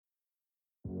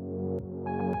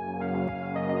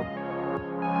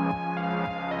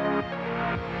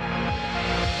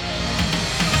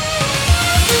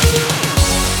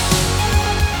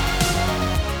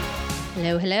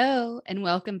Hello, hello, and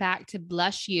welcome back to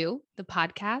Blush You, the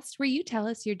podcast where you tell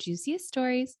us your juiciest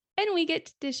stories and we get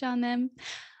to dish on them.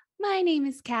 My name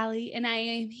is Callie, and I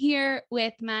am here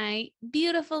with my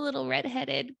beautiful little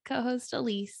redheaded co-host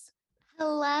Elise.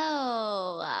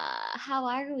 Hello. How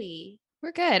are we?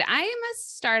 We're good. I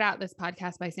must start out this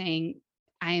podcast by saying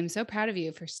I am so proud of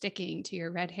you for sticking to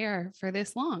your red hair for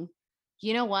this long.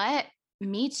 You know what?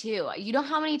 Me too. You know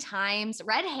how many times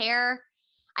red hair?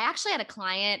 I actually had a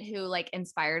client who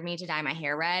inspired me to dye my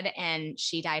hair red, and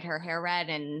she dyed her hair red,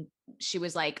 and she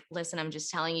was like, "Listen, I'm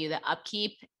just telling you, the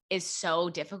upkeep is so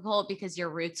difficult because your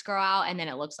roots grow out and then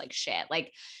it looks like shit."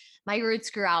 Like my roots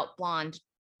grew out blonde,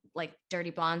 like dirty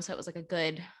blonde, so it was like a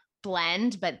good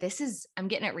blend, but I'm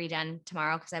getting it redone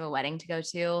tomorrow because I have a wedding to go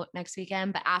to next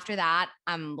weekend. But after that,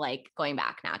 I'm like going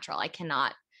back natural. I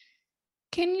cannot.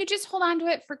 Can you just hold on to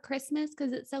it for Christmas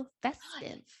because it's so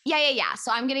festive? Yeah.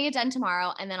 So I'm getting it done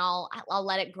tomorrow, and then I'll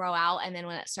let it grow out, and then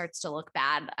when it starts to look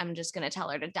bad, I'm just gonna tell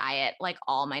her to dye it like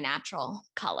all my natural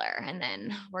color, and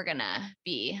then we're gonna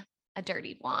be a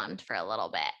dirty blonde for a little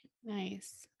bit.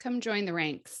 Nice. Come join the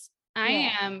ranks.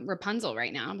 I am Rapunzel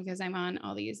right now because I'm on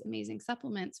all these amazing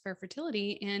supplements for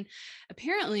fertility. And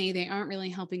apparently they aren't really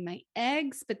helping my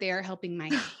eggs, but they are helping my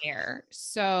hair.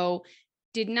 So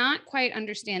did not quite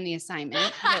understand the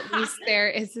assignment. But at least there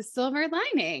is a silver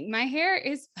lining. My hair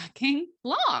is fucking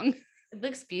long. It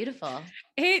looks beautiful. Well,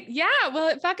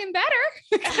 it fucking better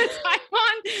because I'm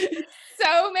on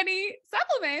so many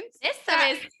supplements. It's some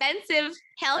expensive,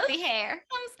 healthy hair.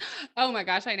 Oh my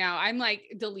gosh, I know. I'm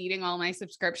like deleting all my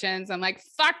subscriptions. I'm like,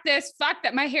 fuck this, fuck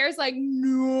that. My hair's like,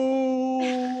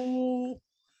 no.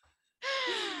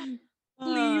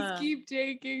 Please keep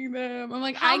taking them. I'm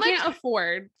like, I can't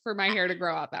afford for my hair to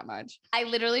grow out that much. I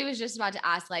literally was just about to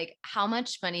ask, how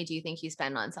much money do you think you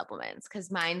spend on supplements?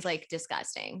 Because mine's like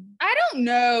disgusting. I don't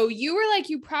know. You were like,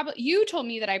 you told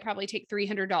me that I probably take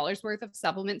 $300 worth of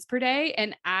supplements per day.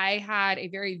 And I had a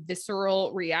very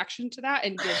visceral reaction to that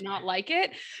and did not like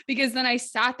it, because then I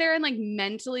sat there and like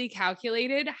mentally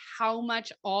calculated how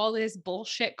much all this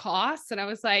bullshit costs. And I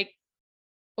was like,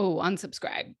 oh,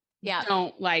 unsubscribe. Yeah.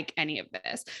 Don't like any of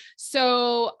this.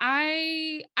 So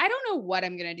I don't know what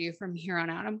I'm going to do from here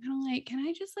on out. I'm kind of like, can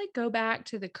I just like go back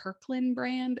to the Kirkland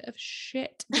brand of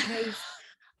shit?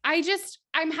 Because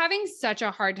I'm having such a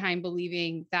hard time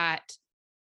believing that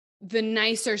the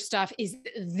nicer stuff is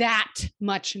that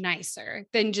much nicer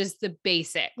than just the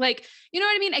basic. Like, you know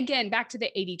what I mean? Again, back to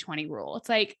the 80-20 rule. It's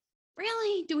like,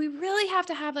 really, do we really have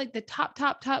to have like the top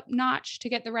notch to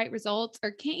get the right results?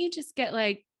 Or can't you just get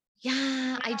like,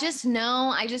 yeah, I just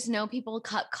know people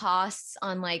cut costs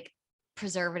on like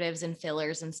preservatives and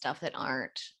fillers and stuff that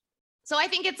aren't. So I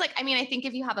think it's like, I think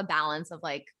if you have a balance of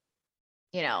like,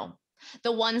 the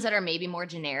ones that are maybe more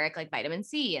generic, like vitamin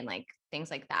C and like things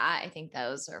like that, I think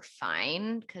those are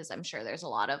fine because I'm sure there's a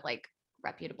lot of like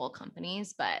reputable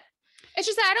companies, but it's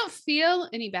just that I don't feel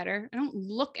any better. I don't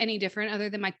look any different other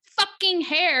than my fucking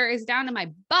hair is down to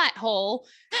my butthole.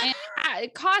 And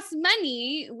it costs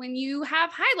money when you have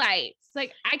highlights.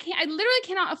 Like I literally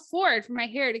cannot afford for my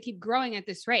hair to keep growing at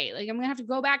this rate. Like I'm going to have to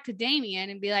go back to Damien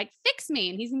and be like, fix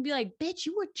me. And he's going to be like, bitch,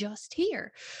 you were just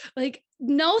here. Like,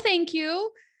 no, thank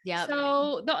you. Yeah.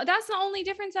 So that's the only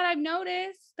difference that I've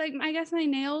noticed. Like, I guess my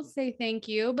nails say thank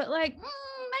you, but like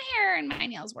my hair and my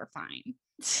nails were fine.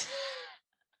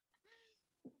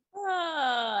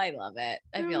 Oh, I love it.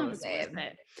 I feel the same.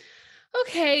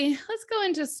 Okay, let's go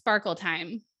into sparkle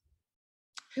time.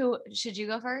 Who should you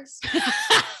go first?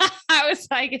 I was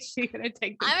like, is she going to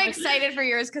take the I'm excited for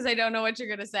yours because I don't know what you're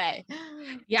going to say.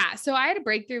 Yeah. So I had a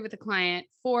breakthrough with a client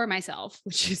for myself,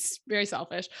 which is very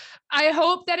selfish. I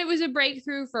hope that it was a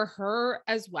breakthrough for her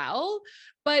as well.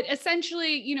 But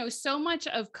essentially, so much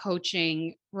of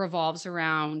coaching revolves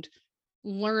around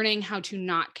learning how to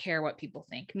not care what people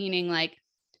think, meaning like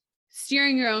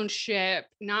steering your own ship,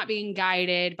 not being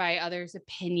guided by others'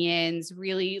 opinions,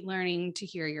 really learning to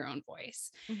hear your own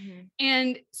voice. Mm-hmm.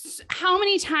 And how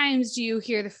many times do you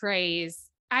hear the phrase,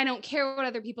 I don't care what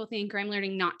other people think, or I'm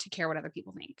learning not to care what other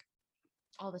people think?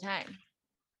 All the time.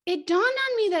 It dawned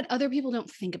on me that other people don't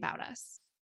think about us.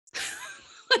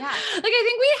 Yeah. Like, I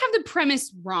think we have the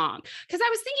premise wrong, because I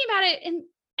was thinking about it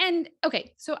and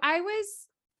okay, so I was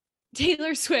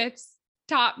Taylor Swift's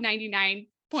top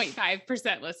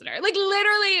 99.5% listener. Like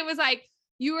literally it was like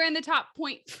you were in the top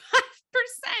 0.5% of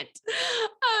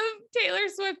Taylor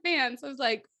Swift fans. So I was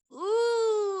like,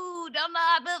 ooh, don't know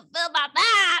how I feel about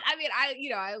that.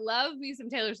 I love me some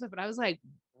Taylor Swift, but I was like,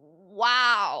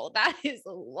 wow, that is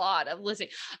a lot of listening.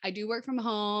 I do work from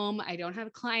home. I don't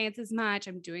have clients as much.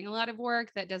 I'm doing a lot of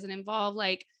work that doesn't involve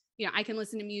I can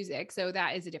listen to music. So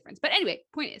that is a difference. But anyway,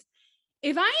 point is,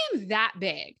 if I am that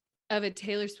big of a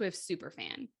Taylor Swift super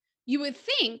fan, you would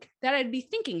think that I'd be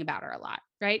thinking about her a lot,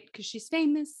 right? Because she's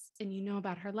famous and you know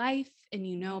about her life and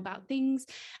you know about things.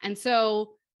 And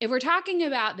so if we're talking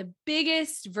about the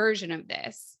biggest version of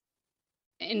this,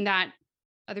 in that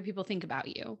other people think about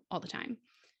you all the time,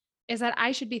 is that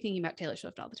I should be thinking about Taylor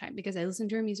Swift all the time because I listen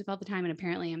to her music all the time. And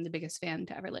apparently I'm the biggest fan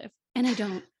to ever live. And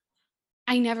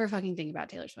I never fucking think about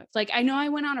Taylor Swift. Like, I know I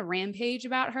went on a rampage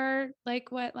about her,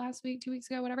 like what, last week, 2 weeks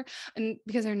ago, whatever. And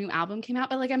because her new album came out,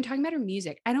 but like, I'm talking about her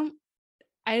music. I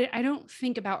don't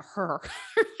think about her,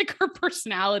 like her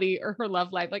personality or her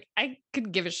love life. Like, I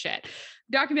could give a shit.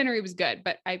 Documentary was good,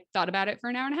 but I thought about it for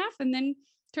an hour and a half and then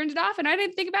turned it off and I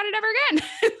didn't think about it ever again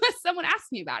unless someone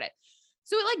asked me about it.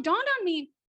 So it like dawned on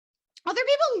me, other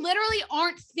people literally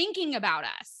aren't thinking about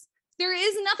us. There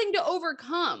is nothing to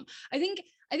overcome. I think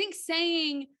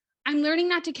saying I'm learning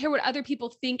not to care what other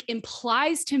people think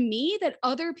implies to me that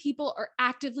other people are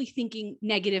actively thinking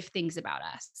negative things about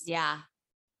us. Yeah.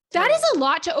 That is a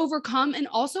lot to overcome. And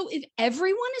also, if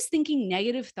everyone is thinking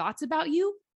negative thoughts about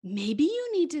you, maybe you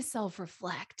need to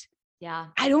self-reflect. Yeah.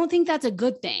 I don't think that's a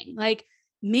good thing. Like,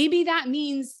 maybe that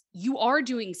means you are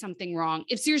doing something wrong.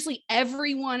 If seriously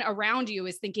everyone around you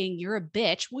is thinking you're a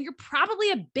bitch, well, you're probably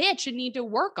a bitch and need to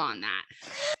work on that.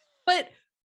 But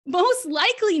most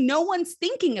likely no one's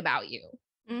thinking about you.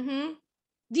 Mm-hmm.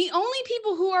 The only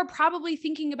people who are probably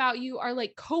thinking about you are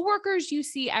like coworkers you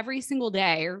see every single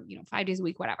day or, 5 days a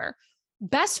week, whatever.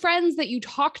 Best friends that you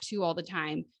talk to all the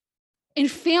time and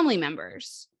family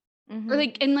members or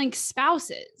like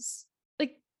spouses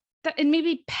like that, and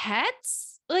maybe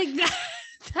pets. Like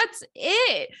that's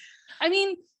it. I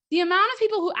mean, the amount of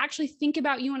people who actually think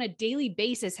about you on a daily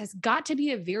basis has got to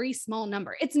be a very small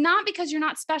number. It's not because you're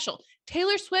not special.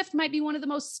 Taylor Swift might be one of the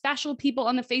most special people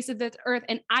on the face of this earth,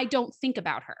 and I don't think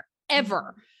about her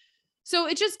ever. So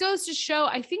it just goes to show,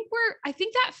 I think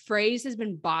that phrase has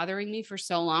been bothering me for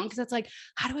so long because it's like,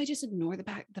 how do I just ignore the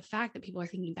fact that people are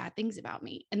thinking bad things about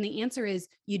me? And the answer is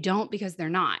you don't, because they're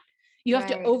not. You have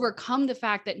to overcome the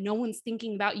fact that no one's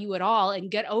thinking about you at all and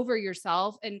get over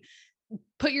yourself and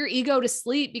put your ego to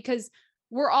sleep, because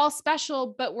we're all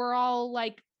special, but we're all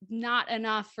like not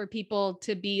enough for people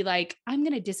to be like, I'm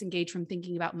going to disengage from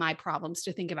thinking about my problems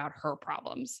to think about her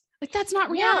problems. Like, that's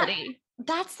not reality. Yeah,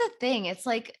 that's the thing. It's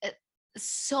like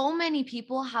so many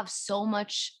people have so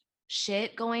much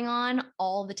shit going on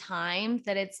all the time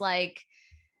that it's like,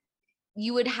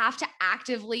 you would have to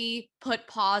actively put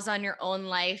pause on your own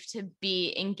life to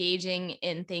be engaging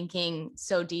in thinking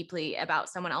so deeply about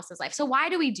someone else's life. So why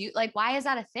do we why is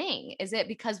that a thing? Is it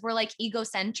because we're like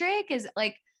egocentric? Is it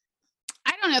like,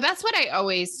 I don't know. That's what I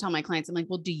always tell my clients. I'm like,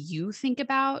 well, do you think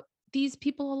about these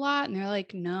people a lot? And they're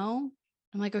like, no.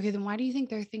 I'm like, okay, then why do you think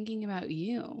they're thinking about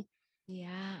you?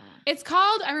 yeah, It's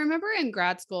called, I remember in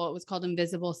grad school, it was called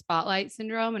invisible spotlight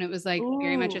syndrome. And it was like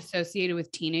very much associated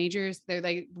with teenagers. They're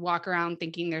like walk around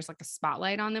thinking there's like a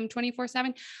spotlight on them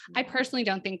 24/7. I personally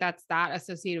don't think that's that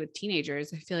associated with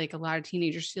teenagers. I feel like a lot of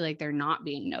teenagers feel like they're not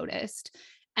being noticed.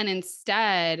 And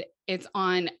instead, it's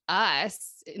on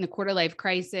us in the quarter life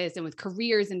crisis and with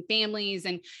careers and families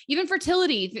and even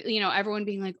fertility, everyone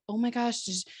being like, oh my gosh,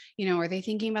 just, are they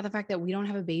thinking about the fact that we don't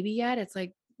have a baby yet? It's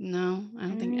like, no, I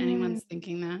don't think anyone's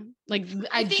thinking that. Like,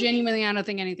 I don't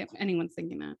think anyone's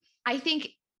thinking that. I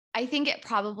think it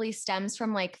probably stems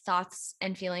from like thoughts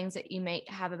and feelings that you might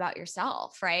have about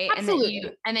yourself, right?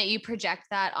 Absolutely. And that you project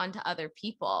that onto other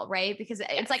people, right? Because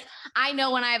it's like, I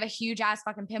know when I have a huge ass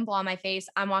fucking pimple on my face,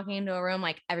 I'm walking into a room,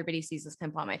 like everybody sees this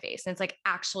pimple on my face. And it's like,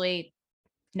 actually,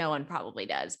 no one probably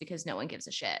does, because no one gives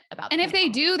a shit about. And if they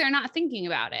do, they're not thinking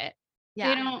about it.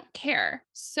 Yeah. They don't care.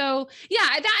 So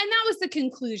yeah, and that was the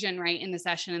conclusion, right, in the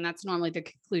session. And that's normally the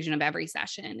conclusion of every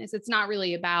session, is it's not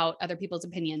really about other people's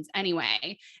opinions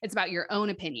anyway. It's about your own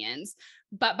opinions.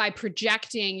 But by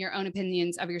projecting your own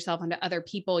opinions of yourself onto other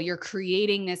people, you're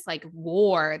creating this like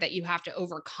war that you have to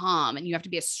overcome. And you have to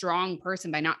be a strong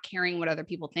person by not caring what other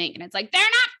people think. And it's like, they're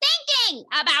not thinking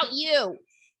about you.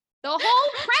 The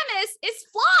whole premise is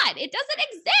flawed. It doesn't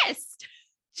exist.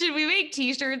 Should we make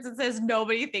t-shirts that says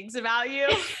nobody thinks about you? I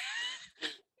know.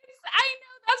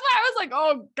 That's why I was like,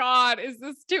 oh God, is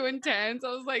this too intense?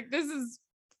 I was like, this is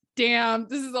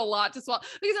a lot to swallow,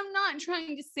 because I'm not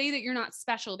trying to say that you're not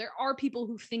special. There are people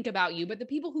who think about you, but the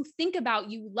people who think about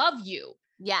you love you.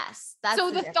 Yes. So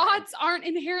the thoughts aren't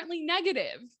inherently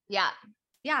negative. Yeah.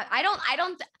 Yeah. I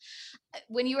don't,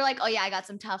 when you were like, oh yeah, I got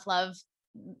some tough love,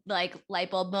 like light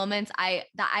bulb moments. I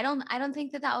don't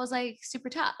think that was like super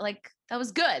tough. Like that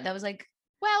was good. That was like,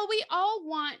 well, we all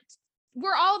want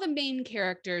we're all the main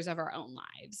characters of our own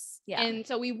lives. Yeah. And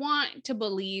so we want to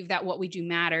believe that what we do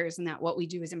matters and that what we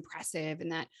do is impressive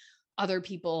and that other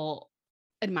people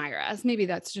admire us. Maybe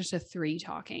that's just a 3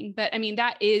 talking, but I mean,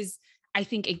 that is, I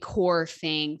think, a core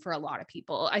thing for a lot of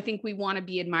people. I think we want to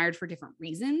be admired for different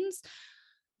reasons,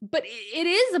 but it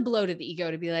is a blow to the ego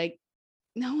to be like,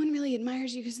 no one really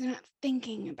admires you because they're not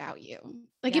thinking about you.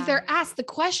 Like if they're asked the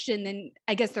question, then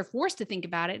I guess they're forced to think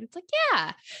about it. It's like,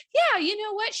 yeah, you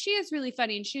know what? She is really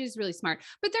funny and she is really smart,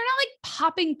 but they're not like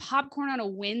popping popcorn on a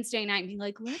Wednesday night and being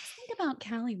like, let's think about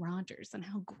Callie Rogers and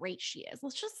how great she is.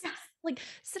 Let's just like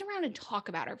sit around and talk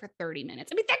about her for 30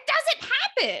 minutes. I mean, that doesn't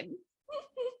happen.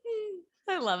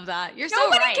 I love that. You're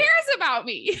Nobody so right. cares about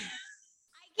me.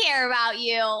 Care about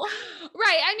you.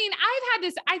 Right. I mean,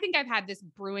 I think I've had this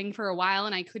brewing for a while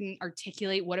and I couldn't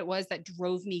articulate what it was that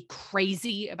drove me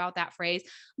crazy about that phrase.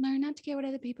 Learn not to care what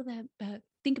other people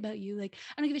think about you. Like,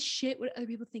 I don't give a shit what other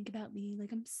people think about me.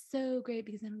 Like, I'm so great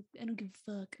because I don't give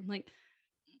a fuck. I'm like,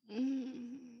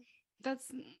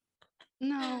 that's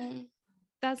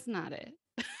not it.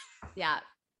 Yeah,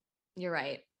 you're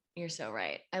right. You're so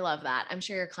right. I love that. I'm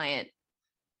sure your client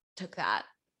took that,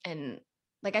 and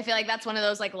like, I feel like that's one of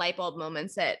those like light bulb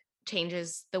moments that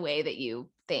changes the way that you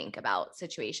think about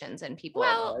situations and people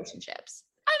and relationships.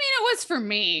 I mean, it was for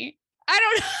me. I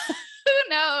don't know. Who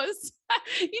knows?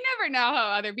 You never know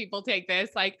how other people take this.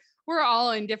 Like, we're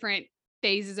all in different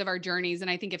phases of our journeys.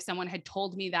 And I think if someone had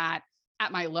told me that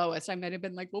at my lowest, I might have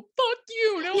been like, well, fuck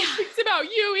you. No one thinks about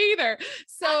you either.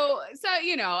 So,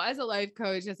 you know, as a life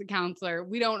coach, as a counselor,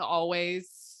 we don't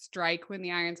always strike when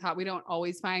the iron's hot. We don't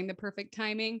always find the perfect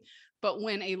timing. But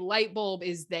when a light bulb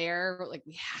is there, like,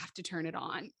 we have to turn it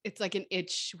on. It's like an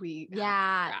itch. You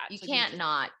can't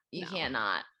not. You can't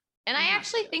not. And I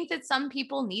actually think that some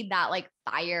people need that like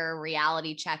fire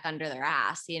reality check under their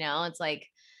ass. You know, it's like,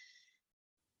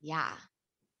 yeah.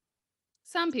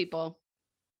 Some people.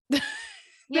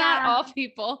 Not all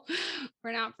people.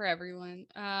 We're not for everyone.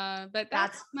 But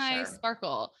that's my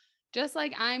sparkle. Just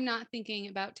like I'm not thinking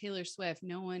about Taylor Swift,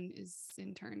 no one is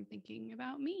in turn thinking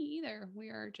about me either. We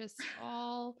are just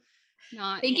all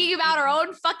not thinking about our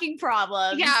own fucking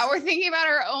problems. Yeah, we're thinking about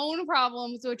our own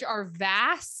problems, which are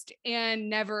vast and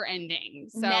never ending.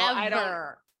 So I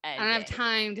don't have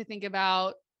time to think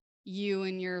about you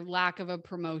and your lack of a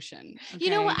promotion. Okay?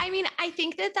 You know what? I mean, I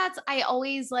think I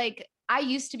always like, I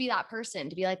used to be that person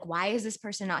to be like, why is this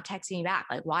person not texting me back?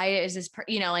 Like, why is this,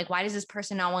 like, why does this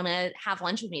person not want to have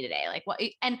lunch with me today? Like what?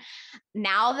 And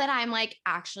now that I'm like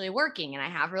actually working and I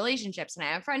have relationships and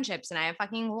I have friendships and I have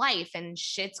fucking life and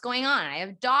shit's going on. I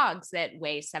have dogs that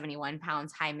weigh 71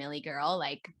 pounds. Hi, Millie girl,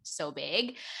 like so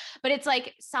big, but it's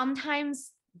like,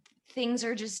 sometimes things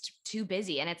are just too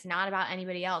busy and it's not about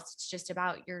anybody else. It's just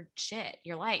about your shit,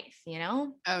 your life, you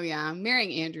know? Oh yeah.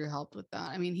 Marrying Andrew helped with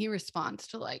that. I mean, he responds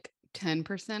to like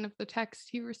 10% of the text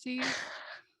he receives.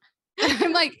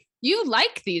 I'm like, you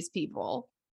like these people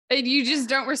and you just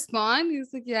don't respond.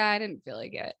 He's like, yeah, I didn't feel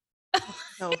like it.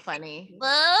 So funny.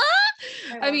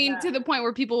 I mean, to the point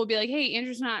where people will be like, hey,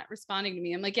 Andrew's not responding to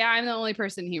me. I'm like, yeah, I'm the only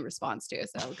person he responds to.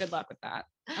 So good luck with that.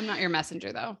 I'm not your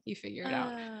messenger though. You figure it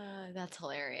out. That's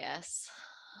hilarious.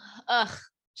 Ugh.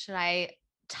 Should I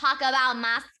talk about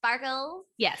my sparkles?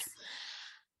 Yes.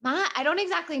 I don't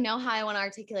exactly know how I want to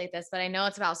articulate this, but I know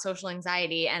it's about social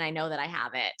anxiety and I know that I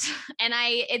have it. And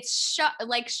it's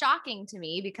shocking to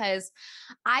me because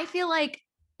I feel like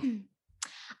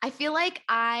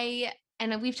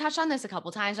and we've touched on this a couple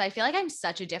of times, but I feel like I'm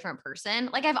such a different person.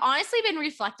 Like I've honestly been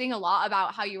reflecting a lot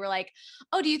about how you were like,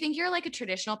 oh, do you think you're like a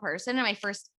traditional person? And my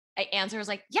first answer was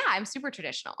like, yeah, I'm super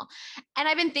traditional. And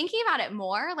I've been thinking about it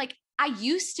more. Like I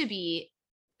used to be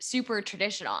super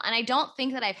traditional. And I don't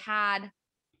think that I've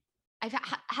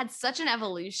had such an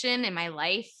evolution in my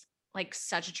life, like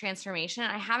such a transformation.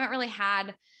 I haven't really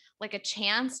had like a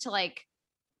chance to like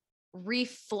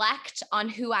reflect on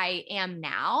who I am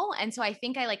now. And so I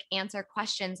think I like answer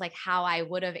questions like how I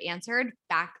would have answered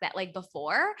back that like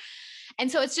before.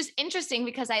 And so it's just interesting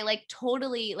because I like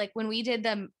totally like when we did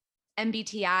the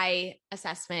MBTI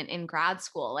assessment in grad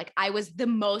school, like I was the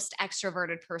most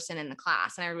extroverted person in the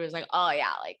class. And everybody was like, oh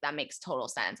yeah, like that makes total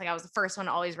sense. Like I was the first one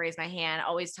to always raise my hand,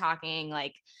 always talking,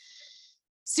 like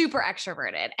super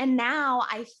extroverted. And now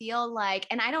I feel like,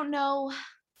 and I don't know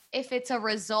if it's a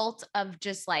result of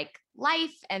just like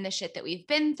life and the shit that we've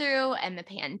been through and the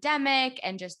pandemic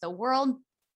and just the world.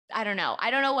 I don't know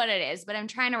what it is, but I'm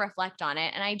trying to reflect on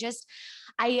it. And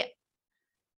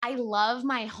I love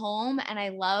my home and I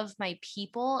love my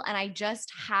people. And I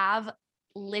just have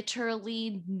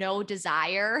literally no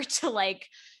desire to like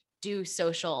do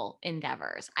social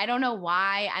endeavors. I don't know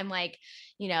why. I'm like,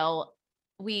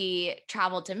 we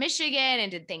traveled to Michigan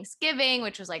and did Thanksgiving,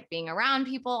 which was like being around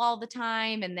people all the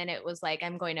time. And then it was like,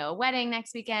 I'm going to a wedding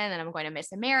next weekend and I'm going to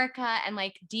Miss America. And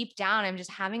like deep down, I'm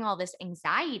just having all this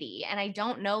anxiety and I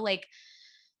don't know, like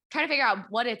trying to figure out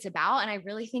what it's about. And I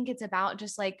really think it's about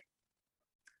just like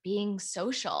being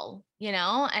social, and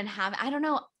I don't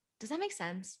know. Does that make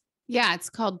sense? Yeah, it's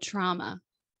called trauma.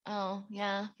 Oh,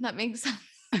 yeah, that makes sense.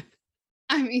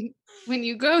 I mean, when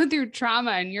you go through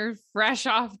trauma and you're fresh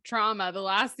off trauma, the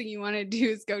last thing you want to do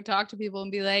is go talk to people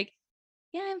and be like,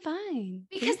 yeah, I'm fine.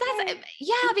 Because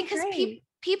because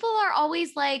people are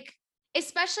always like,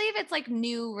 especially if it's like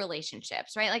new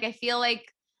relationships, right? Like I feel like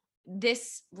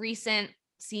this recent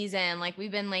season, like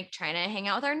we've been like trying to hang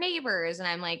out with our neighbors and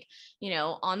I'm like,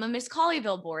 on the Miss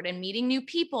Colleyville board and meeting new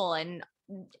people and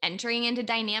entering into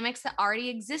dynamics that already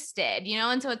existed,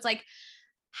 and so it's like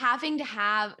trying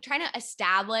to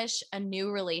establish a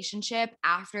new relationship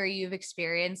after you've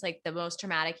experienced like the most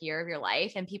traumatic year of your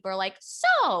life. And people are like,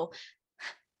 so tell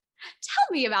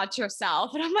me about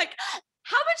yourself. And I'm like,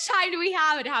 how much time do we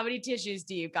have and how many tissues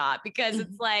do you got? Because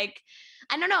it's like,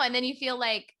 I don't know. And then you feel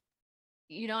like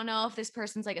you don't know if this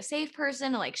person's like a safe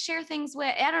person to like share things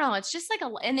with. I don't know. It's just like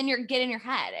and then you get in your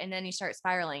head and then you start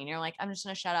spiraling and you're like, I'm just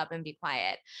going to shut up and be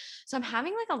quiet. So I'm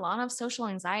having like a lot of social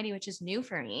anxiety, which is new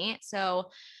for me. So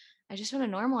I just want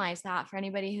to normalize that for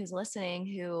anybody who's listening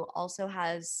who also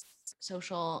has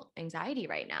social anxiety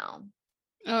right now.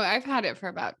 Oh, I've had it for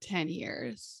about 10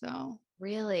 years. So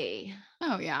really?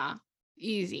 Oh yeah.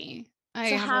 Easy.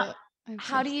 How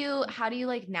do you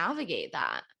like navigate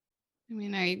that? I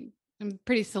mean, I'm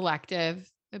pretty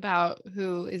selective about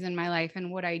who is in my life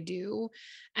and what I do.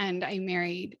 And I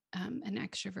married an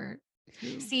extrovert.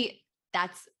 See,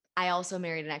 I also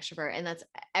married an extrovert. And that's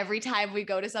every time we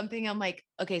go to something, I'm like,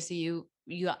 okay, so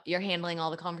you're handling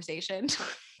all the conversation.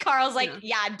 Carl's like,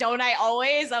 yeah, don't I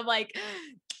always? I'm like,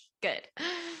 good.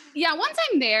 Yeah, once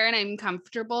I'm there and I'm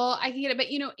comfortable, I can get it. But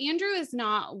Andrew is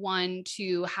not one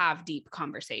to have deep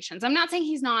conversations. I'm not saying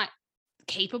he's not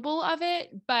capable of it,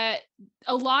 but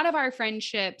a lot of our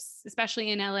friendships, especially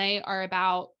in LA, are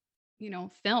about,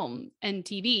 film and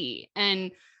TV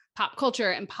and pop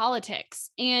culture and politics.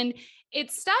 And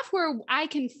it's stuff where I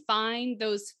can find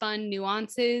those fun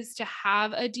nuances to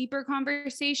have a deeper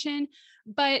conversation.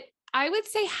 But I would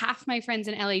say half my friends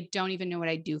in LA don't even know what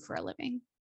I do for a living.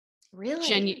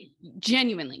 Really?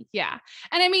 Genuinely. Yeah.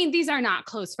 And I mean, these are not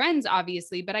close friends,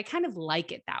 obviously, but I kind of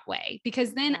like it that way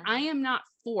because then I am not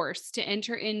forced to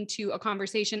enter into a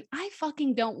conversation I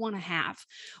fucking don't want to have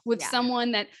with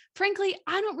someone that frankly,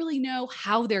 I don't really know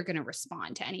how they're going to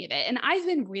respond to any of it. And I've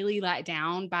been really let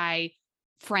down by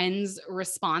friends'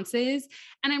 responses.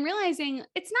 And I'm realizing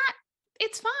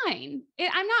it's fine.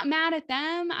 I'm not mad at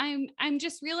them. I'm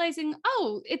just realizing,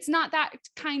 it's not that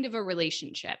kind of a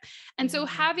relationship. And so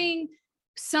having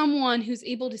someone who's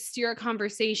able to steer a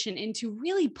conversation into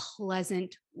really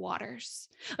pleasant waters.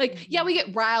 Like, yeah, we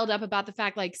get riled up about the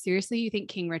fact, like, seriously, you think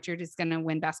King Richard is going to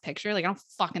win Best Picture? Like, I don't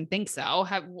fucking think so.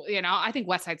 I think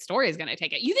West Side Story is going to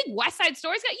take it. You think West Side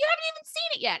Story is going to, you haven't even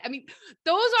seen it yet. I mean,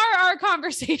 those are our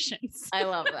conversations. I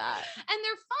love that. And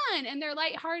they're fun and they're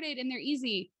lighthearted and they're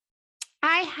easy.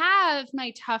 I have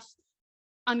my tough,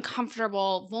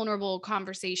 uncomfortable, vulnerable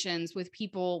conversations with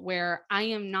people where I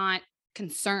am not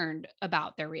concerned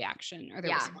about their reaction or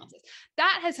their responses.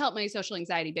 That has helped my social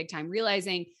anxiety big time,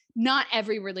 realizing not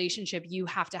every relationship you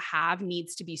have to have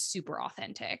needs to be super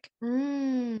authentic.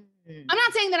 I'm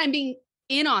not saying that I'm being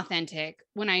inauthentic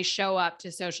when I show up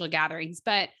to social gatherings,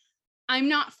 but I'm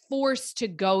not forced to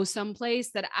go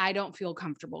someplace that I don't feel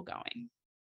comfortable going.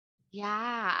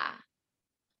 Yeah.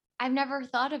 I've never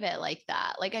thought of it like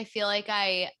that. Like, I feel like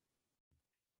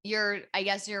your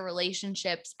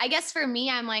relationships, I guess for me,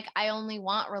 I'm like, I only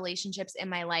want relationships in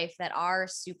my life that are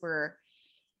super,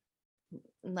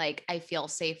 like, I feel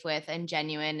safe with and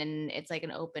genuine. And it's like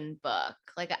an open book.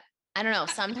 Like, I don't know.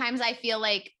 Sometimes I feel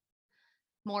like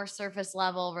more surface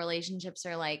level relationships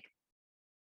are like,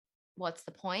 what's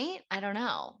the point? I don't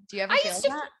know. Do you ever feel like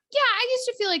that? Yeah, I used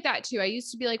to feel like that too. I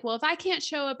used to be like, well, if I can't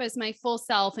show up as my full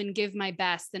self and give my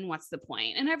best, then what's the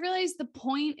point? And I've realized the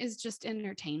point is just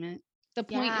entertainment. The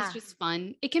point is just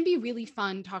fun. It can be really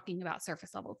fun talking about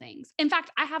surface level things. In fact,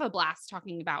 I have a blast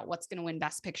talking about what's going to win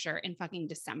Best Picture in fucking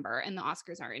December and the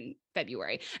Oscars are in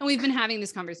February. And we've been having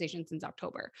this conversation since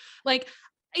October. Like,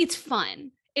 it's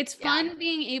fun. It's fun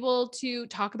being able to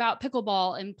talk about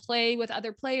pickleball and play with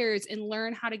other players and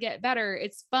learn how to get better.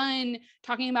 It's fun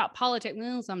talking about politics.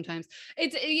 Well, sometimes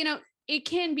it's, it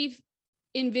can be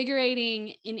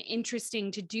invigorating and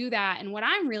interesting to do that. And what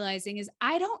I'm realizing is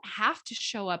I don't have to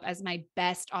show up as my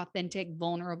best, authentic,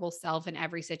 vulnerable self in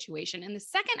every situation. And the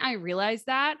second I realize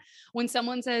that, when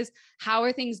someone says, "How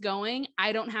are things going?"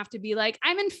 I don't have to be like,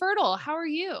 "I'm infertile. How are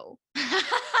you?"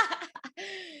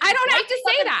 I don't have to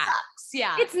say that. Sucks.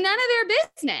 Yeah. It's none of their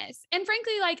business. And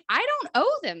frankly, like, I don't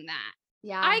owe them that.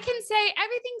 Yeah. I can say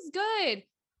everything's good.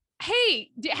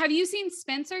 Hey, have you seen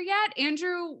Spencer yet?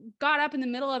 Andrew got up in the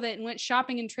middle of it and went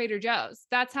shopping in Trader Joe's.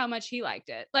 That's how much he liked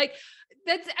it. Like,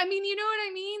 I mean, you know what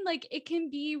I mean? Like, it can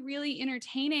be really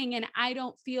entertaining, and I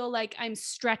don't feel like I'm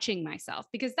stretching myself,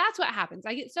 because that's what happens.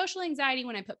 I get social anxiety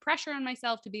when I put pressure on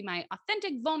myself to be my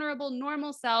authentic, vulnerable,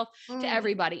 normal self to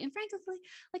everybody. And frankly,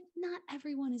 like, not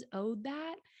everyone is owed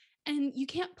that. And you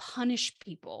can't punish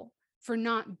people for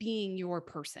not being your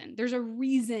person. There's a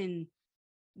reason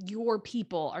your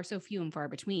people are so few and far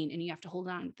between, and you have to hold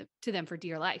on to them for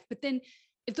dear life. But then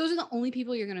if those are the only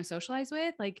people you're going to socialize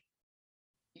with, like,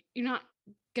 you're not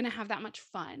going to have that much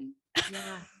fun.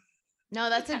 Yeah. No,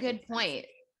 that's a good point.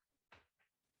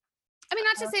 I mean,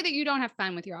 not to say that you don't have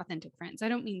fun with your authentic friends. I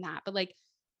don't mean that, but like,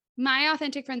 my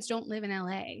authentic friends don't live in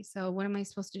LA. So what am I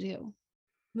supposed to do?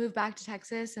 Move back to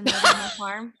Texas and live on a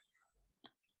farm?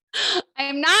 I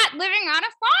am not living on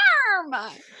a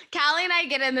farm. Callie and I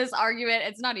get in this argument.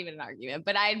 It's not even an argument,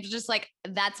 but I'm just like,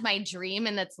 that's my dream.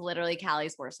 And that's literally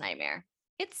Callie's worst nightmare.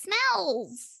 It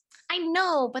smells. I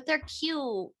know, but they're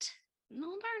cute. No,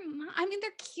 they're not. I mean,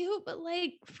 they're cute, but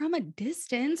like from a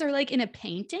distance, or like in a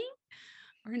painting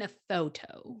or in a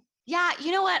photo. Yeah.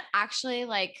 You know what? Actually,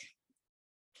 like,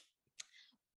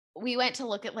 we went to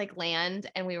look at like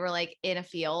land, and we were like in a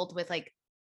field with like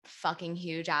fucking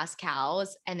huge ass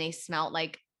cows, and they smelled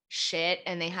like shit,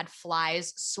 and they had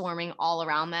flies swarming all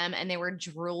around them, and they were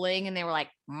drooling, and they were like,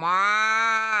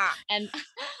 "Ma." And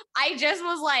I just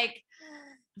was like,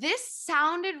 this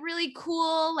sounded really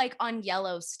cool, like on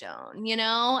Yellowstone, you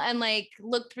know, and like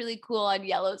looked really cool on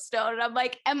Yellowstone. And I'm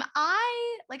like, am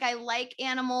I like, I like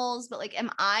animals, but like, am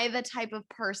I the type of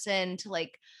person to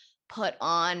like put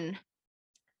on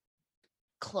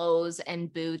clothes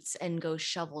and boots and go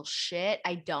shovel shit?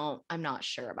 I'm not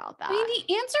sure about that. I mean,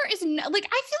 the answer is no. Like,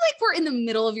 I feel like we're in the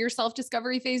middle of your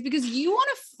self-discovery phase, because you on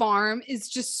a farm is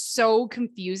just so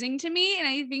confusing to me. And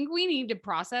I think we need to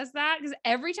process that, because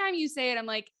every time you say it, I'm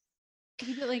like,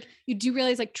 but like, you do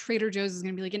realize like Trader Joe's is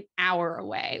going to be like an hour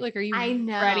away. Like, are you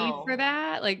ready for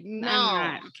that? Like, no,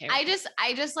 I'm not okay with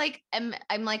I just like, I'm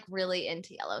like really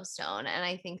into Yellowstone. And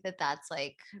I think that that's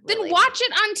like, really, then watch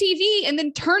it on TV and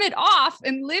then turn it off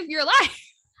and live your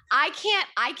life. I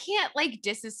can't like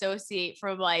disassociate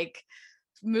from like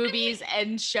movies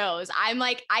and shows. I'm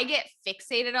like, I get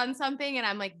fixated on something, and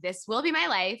I'm like, this will be my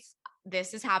life.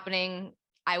 This is happening.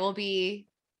 I will be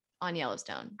on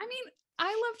Yellowstone. I mean,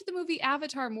 I loved the movie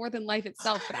Avatar more than life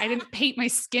itself, but I didn't paint my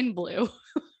skin blue.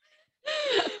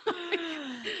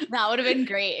 That would have been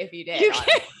great if you did.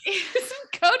 Some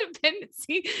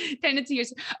codependency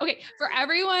tendencies. Okay, for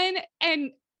everyone,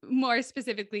 and more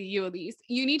specifically you, Elise,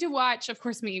 you need to watch, of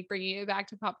course, me bringing it back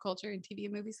to pop culture and TV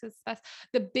and movies, because that's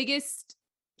The Biggest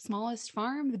Smallest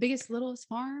Farm, The Biggest Littlest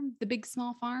Farm, The Big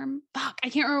Small Farm. Fuck, I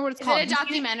can't remember what it's called. Is it a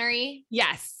documentary?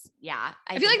 Yes. Yeah.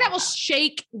 I feel like that will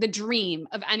shake the dream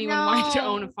of anyone wanting to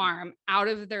own a farm out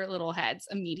of their little heads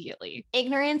immediately.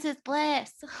 Ignorance is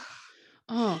bliss.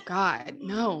 Oh God,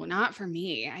 no, not for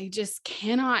me. I just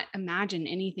cannot imagine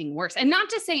anything worse. And not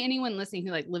to say anyone listening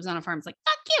who like lives on a farm is like,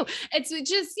 fuck you. It's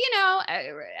just, you know,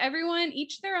 everyone,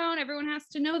 each their own, everyone has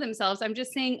to know themselves. I'm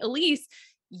just saying, Elise,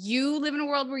 you live in a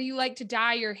world where you like to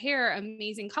dye your hair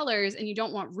amazing colors and you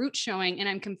don't want roots showing. And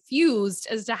I'm confused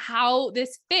as to how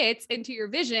this fits into your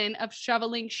vision of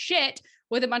shoveling shit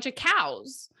with a bunch of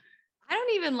cows. I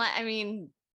don't even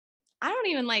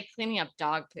like cleaning up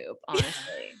dog poop,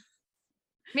 honestly.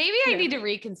 Maybe I need to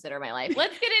reconsider my life.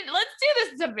 Let's do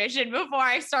this submission before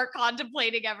I start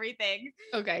contemplating everything.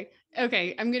 Okay.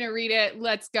 I'm going to read it.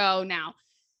 Let's go now.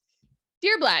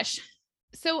 Dear Blush,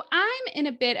 so I'm in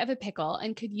a bit of a pickle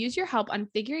and could use your help on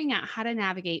figuring out how to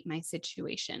navigate my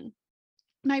situation.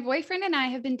 My boyfriend and I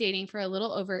have been dating for a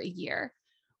little over a year.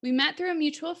 We met through a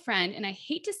mutual friend, and I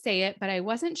hate to say it, but I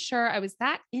wasn't sure I was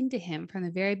that into him from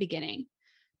the very beginning.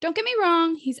 Don't get me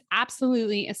wrong, he's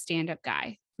absolutely a stand-up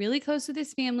guy, really close with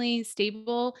his family,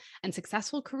 stable and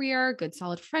successful career, good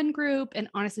solid friend group, and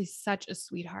honestly, such a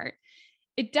sweetheart.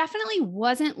 It definitely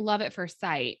wasn't love at first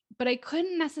sight, but I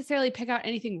couldn't necessarily pick out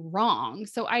anything wrong,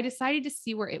 so I decided to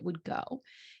see where it would go.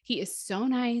 He is so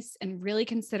nice and really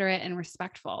considerate and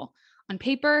respectful. On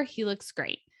paper, he looks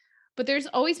great. But there's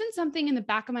always been something in the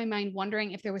back of my mind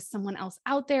wondering if there was someone else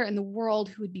out there in the world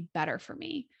who would be better for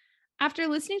me. After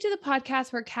listening to the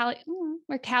podcast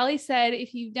where Callie said,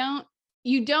 if you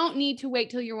don't need to wait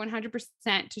till you're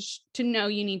 100% to know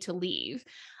you need to leave.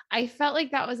 I felt like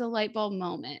that was a light bulb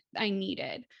moment I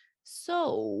needed.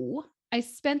 So I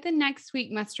spent the next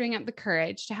week mustering up the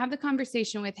courage to have the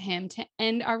conversation with him to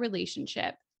end our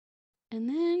relationship. And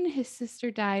then his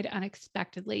sister died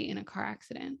unexpectedly in a car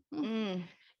accident.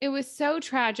 It was so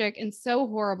tragic and so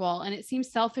horrible, and it seemed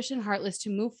selfish and heartless to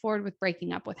move forward with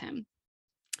breaking up with him.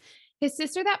 His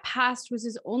sister that passed was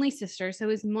his only sister, so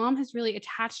his mom has really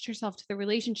attached herself to the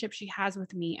relationship she has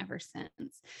with me ever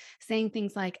since, saying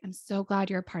things like, I'm so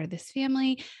glad you're a part of this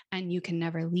family and you can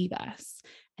never leave us.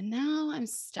 And now I'm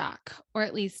stuck, or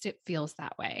at least it feels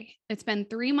that way. It's been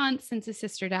 3 months since his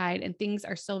sister died, and things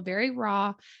are still very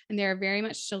raw, and they're very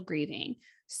much still grieving.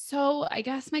 So I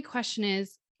guess my question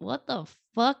is, what the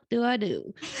fuck do I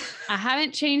do? I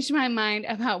haven't changed my mind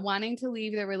about wanting to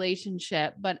leave the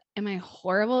relationship, but am I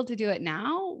horrible to do it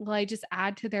now? Will I just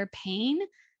add to their pain?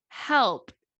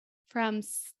 Help from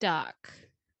Stuck.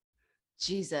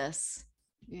 Jesus.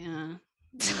 Yeah.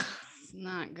 It's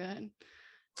not good.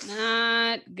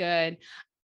 Not good.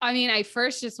 I mean, I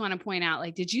first just want to point out,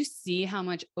 like, did you see how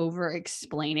much over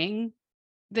explaining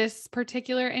this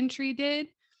particular entry did?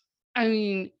 I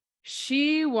mean,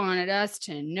 she wanted us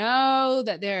to know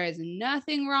that there is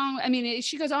nothing wrong. I mean,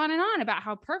 she goes on and on about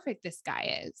how perfect this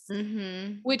guy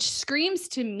is, which screams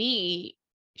to me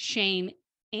shame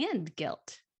and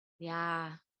guilt. Yeah.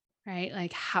 Right?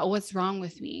 Like, what's wrong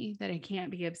with me that I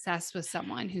can't be obsessed with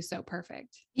someone who's so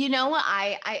perfect? You know what?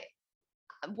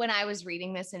 When I was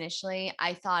reading this initially,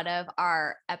 I thought of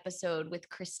our episode with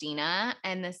Christina,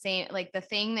 and the thing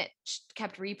that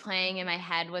kept replaying in my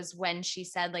head was when she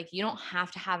said, like, you don't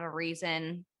have to have a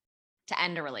reason to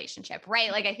end a relationship, right?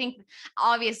 Like, I think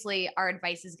obviously our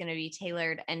advice is going to be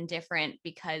tailored and different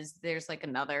because there's like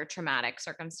another traumatic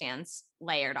circumstance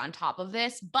layered on top of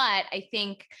this. But I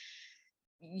think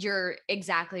you're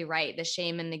exactly right. The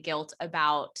shame and the guilt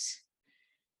about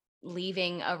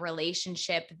leaving a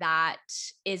relationship that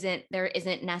there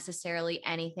isn't necessarily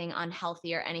anything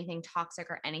unhealthy or anything toxic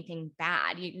or anything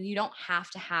bad. You don't have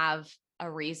to have a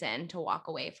reason to walk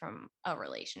away from a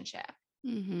relationship.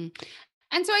 Mm-hmm.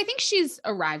 And so I think she's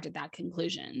arrived at that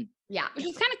conclusion. Yeah. Which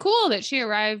is kind of cool that she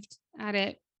arrived at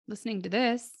it listening to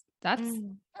this. That's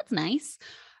nice.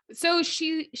 So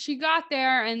she got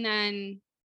there, and then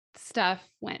stuff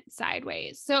went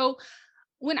sideways. So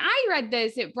when I read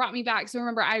this, it brought me back. So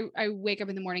remember, I wake up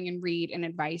in the morning and read an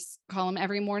advice column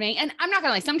every morning. And I'm not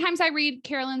gonna lie, sometimes I read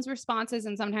Carolyn's responses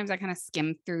and sometimes I kind of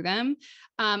skim through them.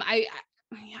 I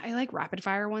like rapid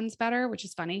fire ones better, which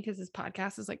is funny because this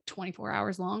podcast is like 24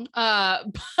 hours long.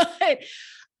 But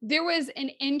there was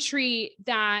an entry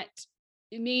that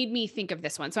made me think of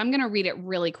this one. So I'm going to read it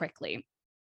really quickly.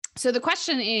 So the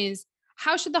question is,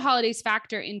 how should the holidays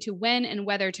factor into when and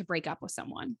whether to break up with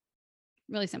someone?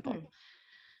 Really simple.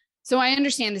 So I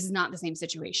understand this is not the same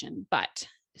situation, but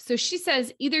so she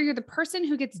says, either you're the person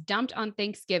who gets dumped on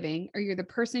Thanksgiving, or you're the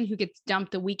person who gets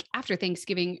dumped the week after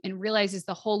Thanksgiving and realizes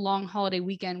the whole long holiday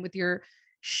weekend with your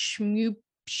shmoo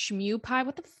pie.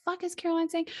 What the fuck is Caroline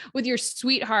saying? With your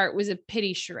sweetheart was a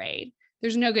pity charade.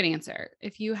 There's no good answer.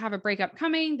 If you have a breakup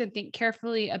coming, then think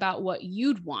carefully about what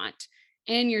you'd want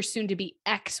and your soon to be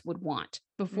ex would want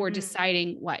before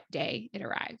deciding what day it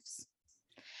arrives.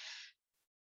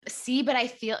 See, but I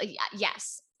feel,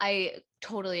 yes, I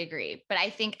totally agree. But I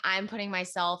think I'm putting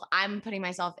myself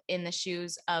in the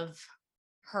shoes of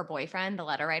her boyfriend, the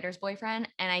letter writer's boyfriend.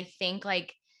 And I think,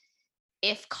 like,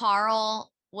 if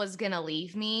Carl was going to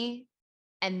leave me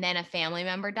and then a family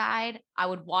member died, I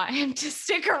would want him to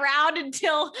stick around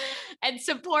and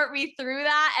support me through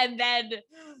that and then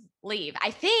leave.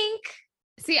 I think.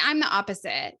 See, I'm the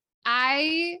opposite.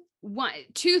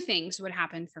 Two things would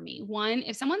happen for me. One,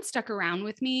 if someone stuck around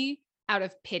with me out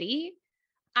of pity,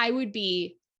 I would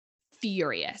be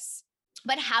furious.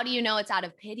 But how do you know it's out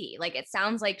of pity? Like, it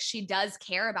sounds like she does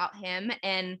care about him,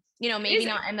 and, maybe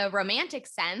not in the romantic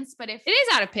sense, but if it is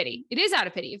out of pity, it is out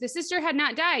of pity. If the sister had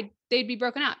not died, they'd be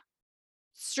broken up.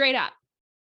 Straight up.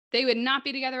 They would not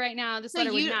be together right now. This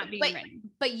letter would not be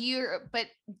written. But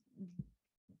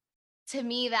to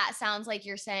me, that sounds like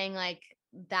you're saying, like,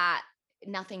 that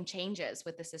nothing changes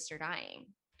with the sister dying.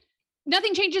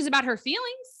 Nothing changes about her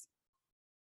feelings.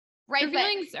 Right. Her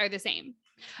feelings are the same.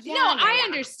 Yeah, I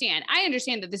understand. I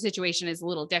understand that the situation is a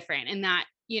little different, and that,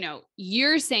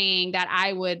 you're saying that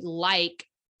I would like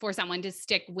for someone to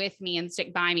stick with me and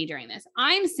stick by me during this.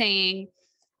 I'm saying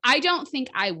I don't think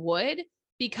I would,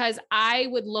 because I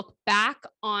would look back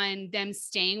on them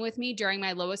staying with me during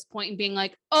my lowest point and being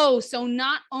like, oh, so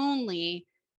not only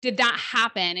did that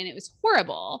happen and it was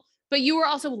horrible, but you were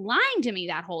also lying to me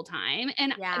that whole time.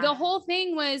 And Yeah. the whole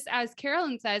thing was, as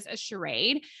Carolyn says, a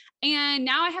charade. And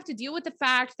now I have to deal with the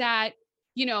fact that,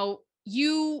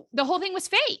 the whole thing was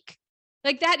fake.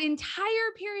 Like that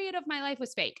entire period of my life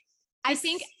was fake. I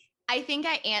think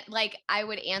I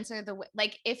would answer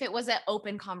like if it was an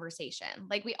open conversation,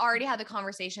 like we already had the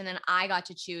conversation and I got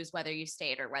to choose whether you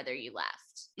stayed or whether you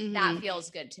left. That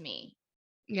feels good to me.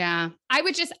 Yeah.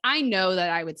 I know that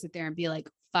I would sit there and be like,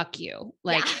 fuck you.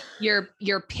 Like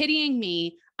you're pitying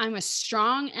me. I'm a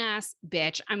strong ass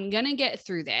bitch. I'm going to get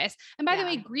through this. And by the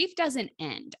way, grief doesn't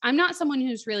end. I'm not someone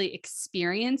who's really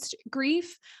experienced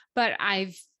grief, but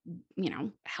I've,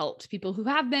 helped people who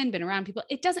have been around people.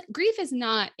 Grief is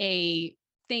not a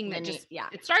thing that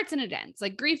it starts and it ends.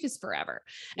 Like grief is forever.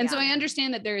 And so I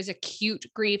understand that there is acute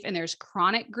grief and there's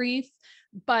chronic grief,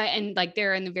 and like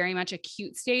they're in the very much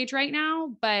acute stage right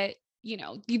now, but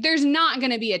there's not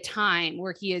going to be a time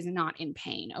where he is not in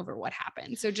pain over what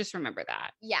happened. So just remember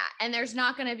that. Yeah. And there's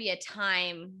not going to be a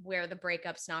time where the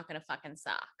breakup's not going to fucking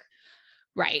suck.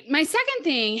 Right. My second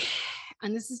thing,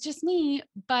 and this is just me,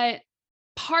 but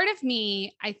part of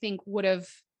me, I think would have,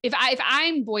 if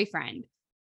I'm boyfriend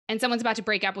and someone's about to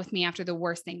break up with me after the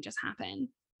worst thing just happened,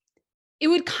 it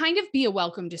would kind of be a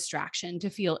welcome distraction to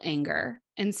feel anger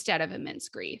instead of immense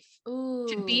grief. Ooh.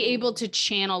 To be able to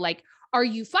channel like, are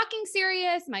you fucking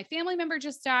serious? My family member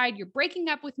just died. You're breaking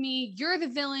up with me. You're the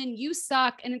villain. You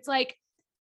suck. And it's like,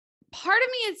 part of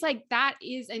me, it's like, that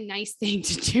is a nice thing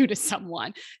to do to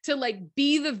someone, to like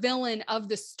be the villain of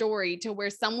the story, to where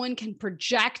someone can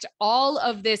project all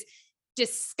of this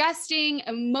disgusting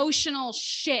emotional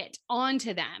shit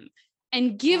onto them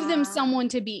and give them someone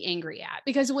to be angry at.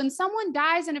 Because when someone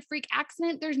dies in a freak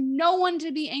accident, there's no one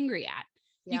to be angry at.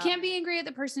 You can't be angry at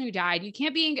the person who died. You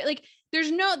can't be angry. Like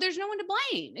there's no one to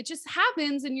blame. It just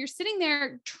happens. And you're sitting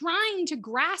there trying to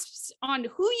grasp on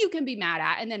who you can be mad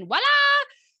at. And then voila,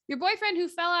 your boyfriend who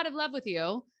fell out of love with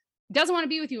you doesn't want to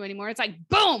be with you anymore. It's like,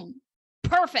 boom,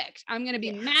 perfect. I'm going to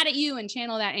be mad at you and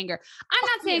channel that anger. I'm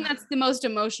not saying that's the most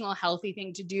emotional, healthy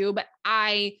thing to do, but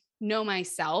I know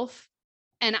myself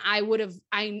and I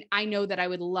know that I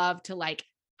would love to like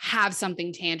have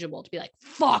something tangible to be like,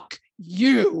 fuck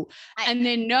you. And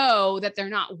then know that they're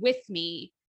not with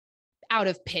me out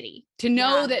of pity, to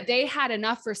know that they had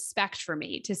enough respect for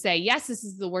me to say, yes, this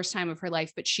is the worst time of her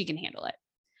life, but she can handle it.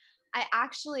 I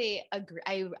actually agree.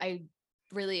 I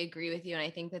really agree with you. And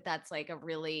I think that that's like a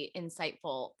really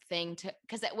insightful thing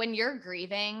because when you're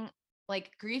grieving,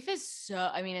 like grief is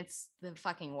it's the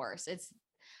fucking worst.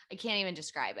 I can't even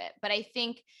describe it, but I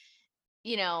think,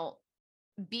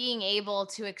 being able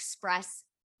to express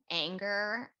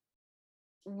anger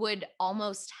would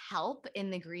almost help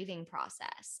in the grieving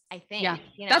process. I think. Yeah,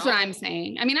 that's what I'm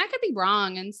saying. I mean, I could be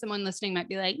wrong and someone listening might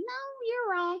be like, no,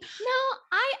 you're wrong.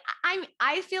 No,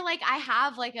 I feel like I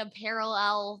have like a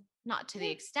parallel, not to the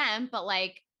extent, but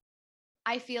like,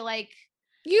 I feel like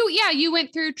you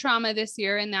went through trauma this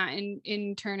year and that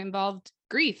in turn involved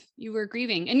grief. You were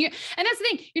grieving and that's the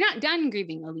thing. You're not done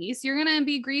grieving, Elise. You're going to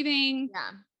be grieving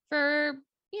for,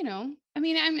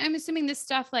 I'm assuming this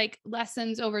stuff like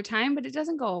lessens over time, but it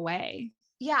doesn't go away.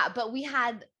 Yeah. But we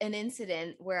had an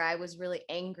incident where I was really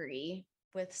angry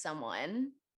with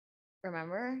someone.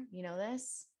 Remember,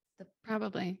 this?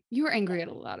 Probably. You were angry at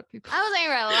a lot of people. I was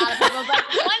angry at a lot of people,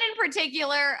 but one in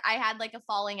particular, I had like a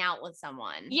falling out with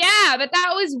someone. Yeah, but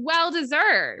that was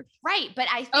well-deserved. Right. But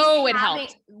I think it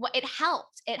helped. It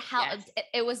helped. It helped. Yes.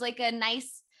 It was like a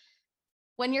nice,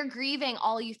 when you're grieving,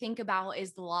 all you think about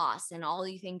is the loss and all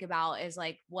you think about is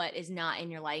like what is not in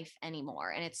your life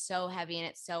anymore. And it's so heavy and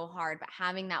it's so hard, but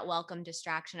having that welcome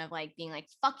distraction of like being like,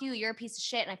 fuck you, you're a piece of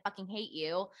shit and I fucking hate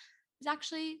you is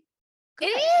actually good.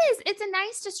 It is. It's a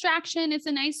nice distraction. It's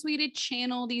a nice way to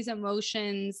channel these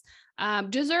emotions,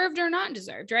 deserved or not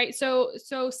deserved, right? So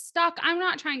Stuck, I'm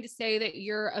not trying to say that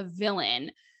you're a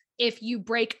villain if you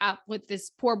break up with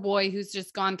this poor boy who's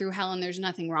just gone through hell and there's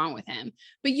nothing wrong with him,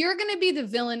 but you're going to be the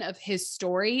villain of his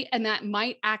story. And that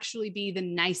might actually be the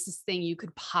nicest thing you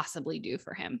could possibly do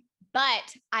for him.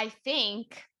 But I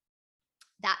think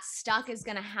that Stuck is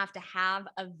going to have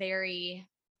a very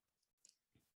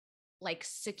like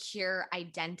secure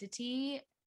identity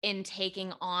in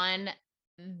taking on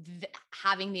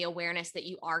having the awareness that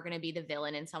you are going to be the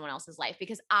villain in someone else's life,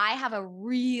 because I have a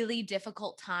really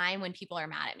difficult time when people are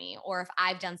mad at me or if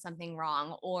I've done something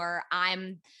wrong or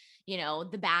I'm,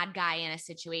 the bad guy in a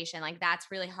situation. Like that's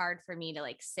really hard for me to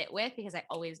like sit with because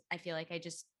I feel like I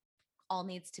just all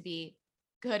needs to be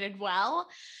good and well.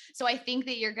 So I think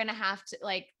that you're going to have to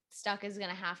like, Stuck is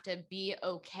going to have to be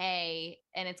okay.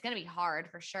 And it's going to be hard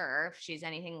for sure if she's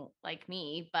anything like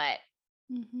me, but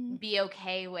be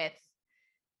okay with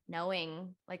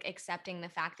knowing, like accepting the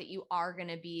fact that you are going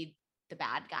to be the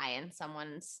bad guy in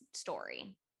someone's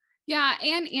story. Yeah,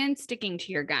 and sticking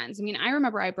to your guns. I mean, I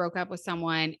remember I broke up with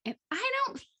someone and I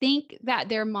don't think that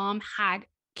their mom had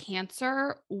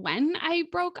cancer when I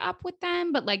broke up with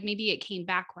them, but like maybe it came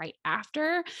back right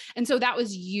after. And so that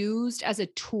was used as a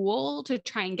tool to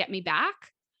try and get me back.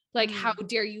 Like, how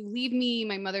dare you leave me?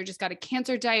 My mother just got a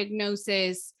cancer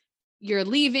diagnosis. You're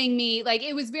leaving me. Like,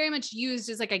 it was very much used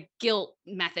as like a guilt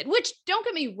method, which, don't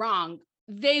get me wrong,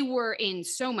 they were in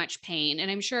so much pain,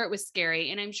 and I'm sure it was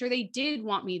scary, and I'm sure they did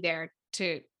want me there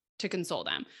to console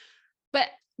them. But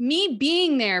me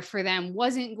being there for them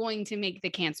wasn't going to make the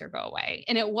cancer go away,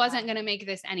 and it wasn't going to make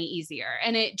this any easier.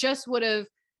 And it just would have,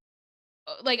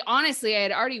 like, honestly, I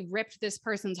had already ripped this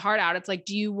person's heart out. It's like,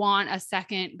 do you want a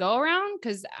second go around?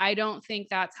 Because I don't think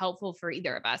that's helpful for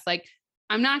either of us. Like,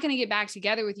 I'm not going to get back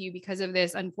together with you because of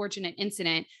this unfortunate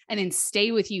incident and then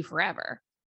stay with you forever.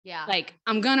 Yeah. Like,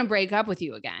 I'm going to break up with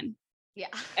you again. Yeah.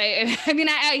 I mean,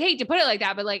 I hate to put it like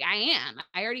that, but like, I am.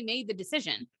 I already made the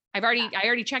decision. I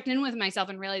already checked in with myself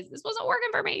and realized this wasn't working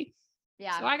for me.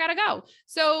 Yeah. So I got to go.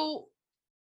 So,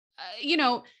 you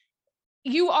know,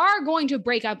 you are going to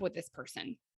break up with this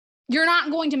person. You're not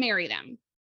going to marry them.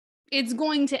 It's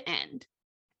going to end.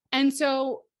 And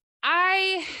so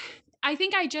I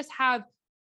think I just have,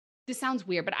 this sounds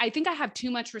weird, but I think I have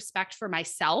too much respect for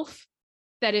myself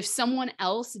that if someone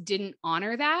else didn't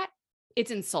honor that, it's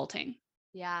insulting.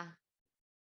 Yeah.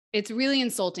 It's really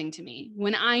insulting to me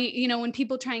when when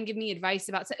people try and give me advice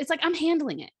about, it's like, I'm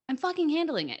handling it. I'm fucking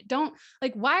handling it. Don't,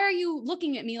 like, why are you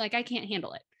looking at me like I can't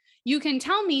handle it? You can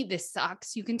tell me this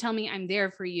sucks. You can tell me I'm there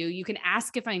for you. You can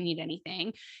ask if I need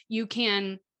anything. You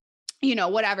can,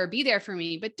 whatever, be there for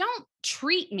me, but don't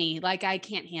treat me like I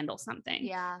can't handle something.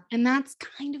 Yeah. And that's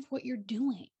kind of what you're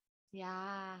doing.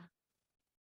 Yeah.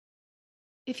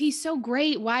 If he's so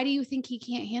great, why do you think he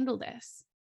can't handle this?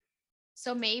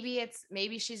 So maybe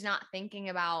she's not thinking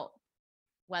about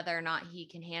whether or not he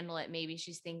can handle it. Maybe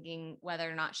she's thinking whether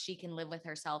or not she can live with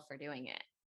herself for doing it.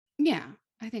 Yeah,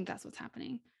 I think that's what's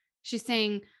happening. She's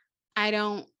saying, I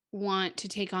don't want to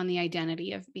take on the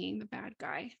identity of being the bad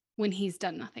guy when he's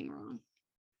done nothing wrong.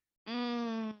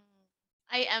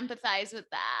 I empathize with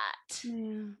that.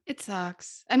 Yeah, it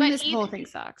sucks. I mean, this whole thing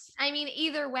sucks. I mean,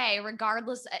 either way,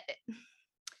 regardless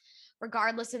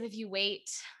of if you wait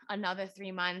another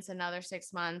 3 months, another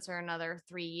 6 months, or another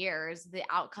 3 years, the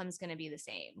outcome's going to be the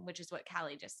same, which is what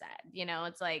Callie just said.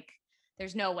 It's like,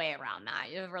 there's no way around that.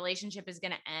 The relationship is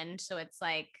going to end. So it's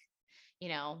like,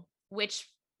 which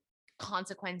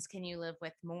consequence can you live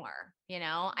with more?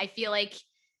 I feel like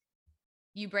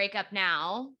you break up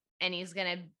now and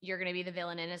you're going to be the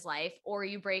villain in his life, or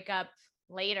you break up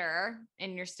later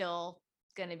and you're still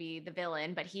going to be the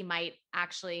villain, but he might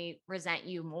actually resent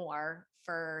you more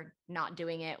for not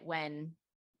doing it when,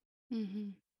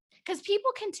 because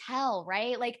people can tell,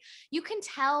 right? Like, you can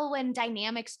tell when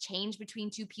dynamics change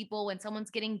between two people, when someone's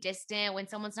getting distant, when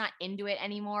someone's not into it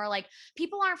anymore. Like,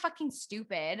 people aren't fucking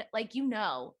stupid. Like,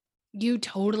 you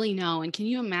totally know. And can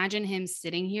you imagine him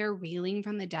sitting here reeling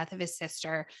from the death of his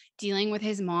sister, dealing with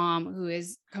his mom, who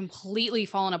is completely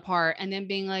fallen apart, and then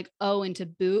being like, oh, and to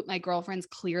boot, my girlfriend's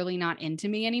clearly not into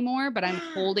me anymore, but I'm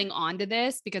holding on to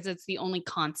this because it's the only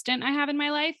constant I have in my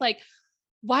life. Like,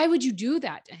 why would you do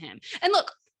that to him? And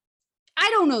look, I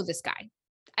don't know this guy.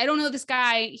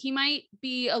 He might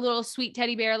be a little sweet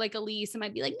teddy bear like Elise and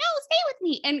might be like, no, stay with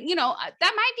me. And,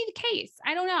 that might be the case.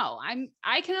 I don't know.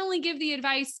 I can only give the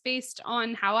advice based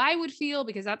on how I would feel,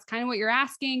 because that's kind of what you're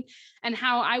asking, and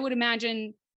how I would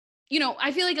imagine,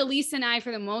 I feel like Elise and I,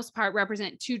 for the most part,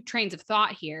 represent two trains of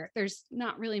thought here. There's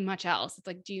not really much else. It's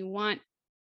like, do you want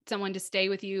someone to stay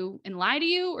with you and lie to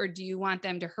you, or do you want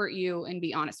them to hurt you and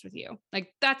be honest with you?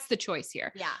 Like, that's the choice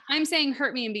here. Yeah. I'm saying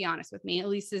hurt me and be honest with me.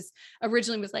 Elise's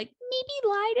originally was like, maybe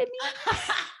lie to me.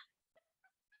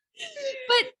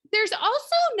 But there's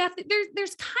also nothing,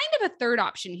 there's kind of a third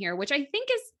option here, which I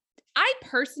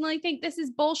personally think this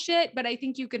is bullshit, but I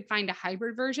think you could find a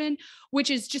hybrid version, which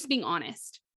is just being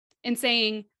honest and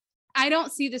saying, I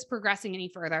don't see this progressing any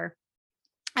further.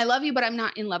 I love you, but I'm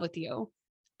not in love with you.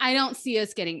 I don't see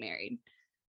us getting married,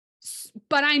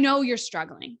 but I know you're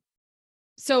struggling.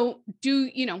 So do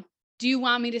you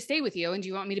want me to stay with you? And do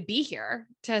you want me to be here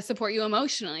to support you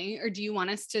emotionally? Or do you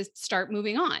want us to start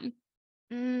moving on?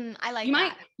 I like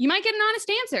that. You might get an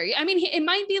honest answer. I mean, it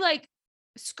might be like,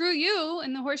 screw you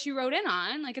and the horse you rode in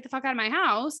on, like, get the fuck out of my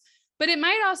house. But it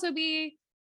might also be,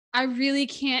 I really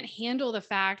can't handle the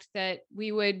fact that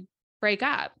we would break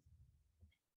up.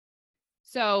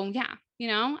 So yeah,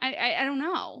 I don't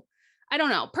know. I don't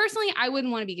know. Personally, I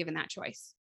wouldn't want to be given that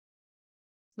choice.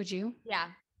 Would you? Yeah.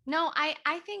 No, I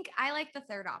think I like the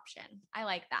third option. I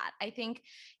like that. I think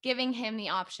giving him the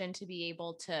option to be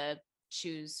able to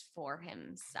choose for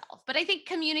himself. But I think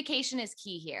communication is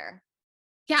key here.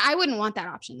 Yeah, I wouldn't want that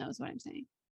option though, is what I'm saying.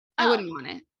 I Oh, wouldn't want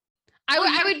it.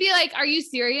 I would be like, are you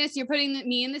serious? You're putting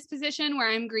me in this position where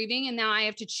I'm grieving and now I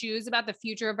have to choose about the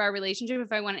future of our relationship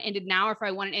if I want it ended now or if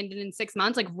I want it ended in 6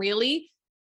 months. Like, really?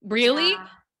 Really? yeah.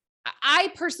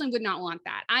 I personally would not want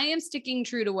that. I am sticking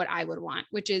true to what I would want,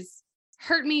 which is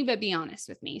hurt me, but be honest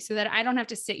with me so that I don't have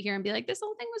to sit here and be like, this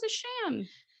whole thing was a sham.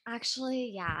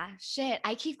 Actually, yeah. Shit.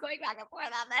 I keep going back and forth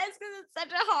on this because it's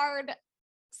such a hard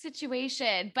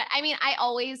situation. But I mean,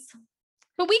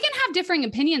 But we can have differing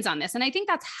opinions on this. And I think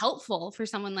that's helpful for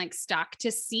someone like Stuck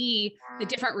to see the yeah.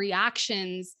 different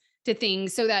reactions to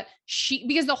things so that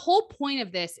because the whole point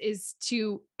of this is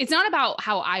it's not about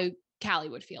how Callie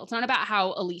would feel. It's not about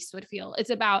how Elise would feel.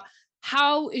 It's about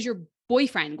how is your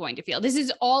boyfriend going to feel? This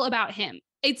is all about him.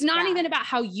 It's not even about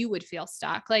how you would feel,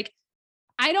 Stuck. Like,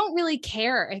 I don't really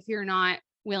care if you're not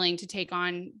willing to take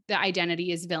on the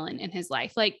identity as villain in his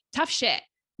life. Like, tough shit.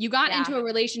 You got into a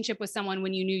relationship with someone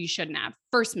when you knew you shouldn't have.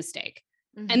 First mistake.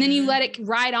 Mm-hmm. And then you let it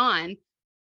ride on.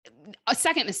 A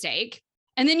second mistake.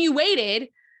 And then you waited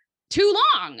too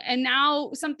long. And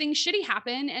now something shitty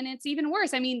happened and it's even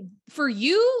worse. I mean, for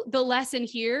you, the lesson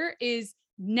here is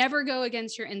never go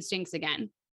against your instincts again.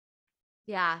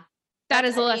 Yeah. That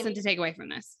is a lesson to take away from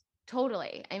this.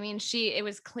 Totally. I mean, it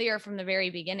was clear from the very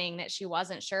beginning that she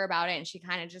wasn't sure about it and she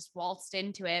kind of just waltzed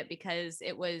into it because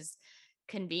it was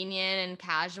convenient and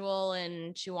casual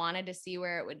and she wanted to see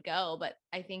where it would go. But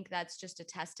I think that's just a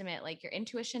testament. Like, your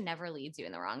intuition never leads you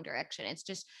in the wrong direction. It's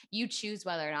just you choose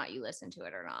whether or not you listen to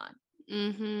it or not.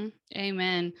 Mm-hmm.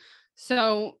 Amen.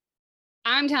 So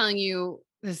I'm telling you,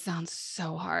 this sounds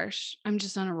so harsh. I'm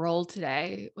just on a roll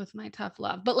today with my tough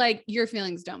love, but like, your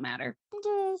feelings don't matter.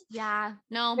 Yeah.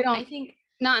 No, I think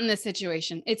not in this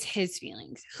situation. It's his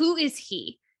feelings. Who is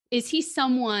he? Is he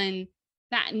someone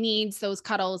that needs those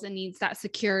cuddles and needs that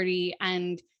security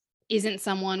and isn't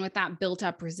someone with that built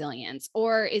up resilience?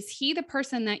 Or is he the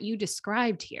person that you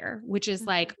described here, which is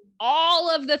like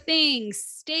all of the things,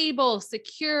 stable,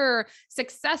 secure,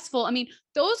 successful? I mean,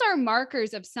 those are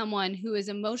markers of someone who is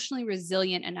emotionally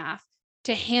resilient enough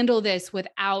to handle this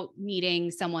without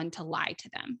needing someone to lie to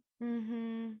them.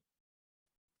 Mm-hmm.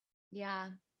 Yeah.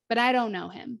 But I don't know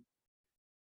him.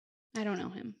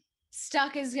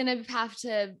 Stuck is going to have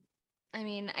to, I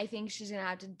mean, I think she's going to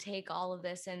have to take all of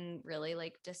this and really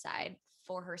like decide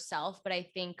for herself. But I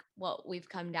think what we've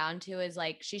come down to is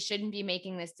like, she shouldn't be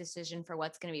making this decision for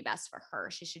what's going to be best for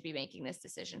her. She should be making this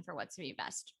decision for what's going to be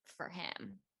best for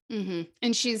him. Mm-hmm.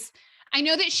 And I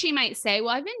know that she might say, well,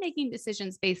 I've been making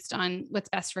decisions based on what's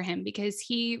best for him because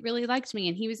he really liked me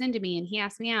and he was into me and he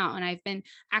asked me out and I've been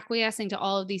acquiescing to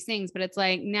all of these things. But it's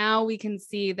like, now we can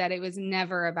see that it was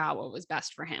never about what was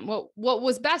best for him. What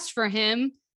was best for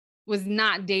him was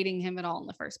not dating him at all in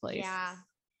the first place. Yeah.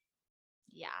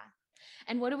 Yeah.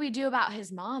 And what do we do about his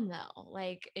mom though?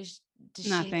 Like,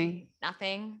 nothing.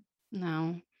 Nothing?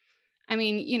 No. I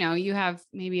mean, you have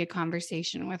maybe a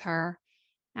conversation with her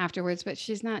afterwards, but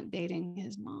she's not dating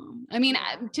his mom. I mean,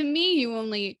 to me,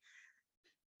 maybe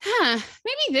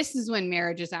this is when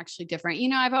marriage is actually different.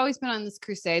 I've always been on this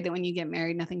crusade that when you get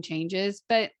married, nothing changes,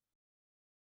 and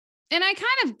I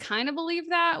kind of believe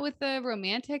that with the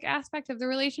romantic aspect of the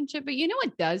relationship, but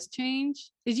what does change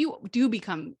is you do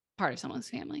become part of someone's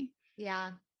family.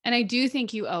 Yeah. And I do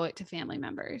think you owe it to family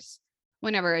members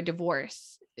whenever a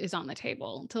divorce is on the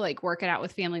table to like work it out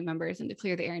with family members and to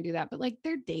clear the air and do that. But like,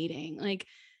 they're dating, like,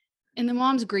 and the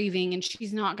mom's grieving and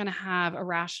she's not going to have a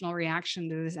rational reaction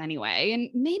to this anyway. And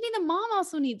maybe the mom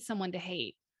also needs someone to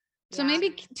hate. So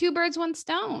maybe 2 birds, 1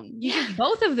 stone. You give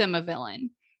both of them a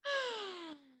villain.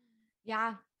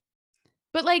 Yeah.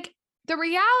 But like, the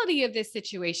reality of this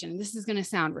situation, this is going to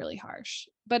sound really harsh,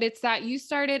 but it's that you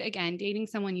started again dating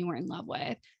someone you weren't in love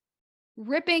with,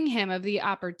 ripping him of the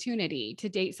opportunity to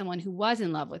date someone who was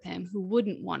in love with him, who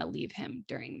wouldn't want to leave him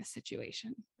during the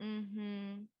situation.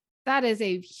 Mm-hmm. That is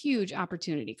a huge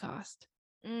opportunity cost.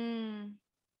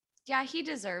 Yeah, he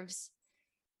deserves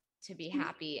to be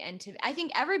happy and I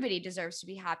think everybody deserves to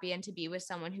be happy and to be with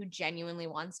someone who genuinely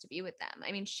wants to be with them.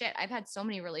 I mean, shit, I've had so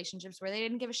many relationships where they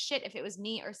didn't give a shit if it was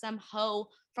me or some hoe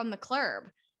from the club,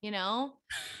 From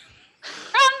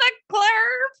the club.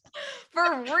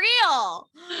 For real.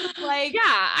 Like, yeah,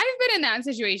 I've been in that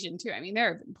situation too. I mean,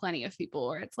 there have been plenty of people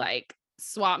where it's like,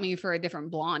 swap me for a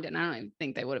different blonde and I don't even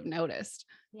think they would have noticed.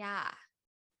 Yeah.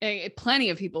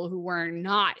 Plenty of people who were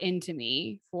not into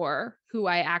me for who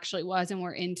I actually was and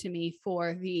were into me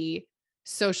for the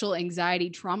social anxiety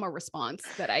trauma response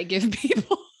that I give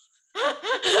people.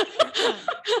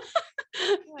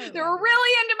 They were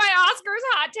really into my Oscars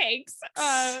hot takes.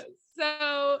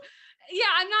 So yeah,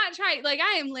 I'm not trying, like,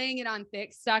 I am laying it on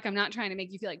thick stuck. I'm not trying to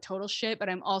make you feel like total shit, but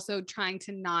I'm also trying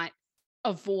to not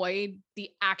avoid the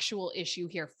actual issue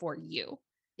here for you.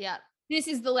 Yeah. This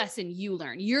is the lesson you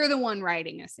learn. You're the one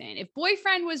writing us in. If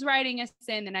boyfriend was writing us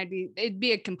in, then it'd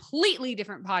be a completely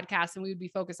different podcast and we would be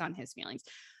focused on his feelings.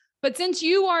 But since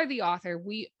you are the author,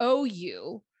 we owe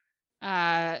you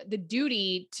the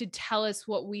duty to tell us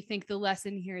what we think the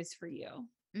lesson here is for you.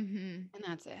 Mm-hmm. And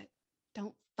that's it.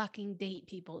 Don't fucking date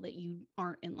people that you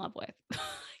aren't in love with.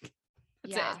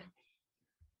 That's it.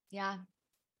 Yeah.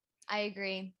 I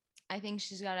agree. I think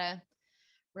she's got to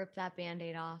rip that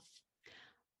Band-Aid off.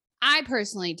 I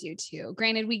personally do too.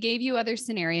 Granted, we gave you other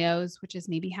scenarios, which is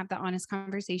maybe have the honest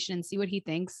conversation and see what he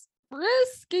thinks.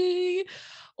 Risky.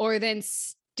 Or then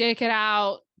stick it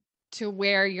out to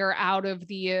where you're out of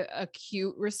the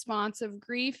acute response of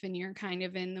grief and you're kind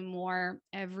of in the more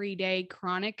everyday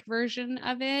chronic version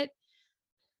of it.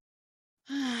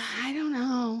 I don't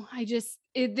know.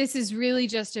 This is really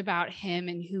just about him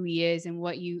and who he is and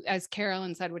what you, as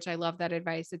Carolyn said, which I love that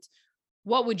advice. It's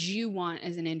what would you want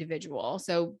as an individual?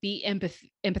 So be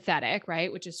empathetic,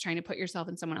 right? Which is trying to put yourself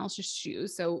in someone else's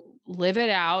shoes. So live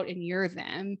it out and you're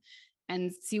them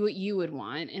and see what you would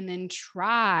want. And then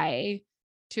try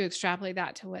to extrapolate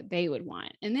that to what they would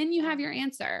want. And then you have your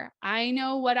answer. I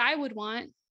know what I would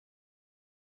want.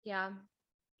 Yeah.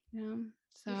 Yeah.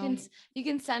 So you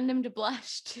can send him to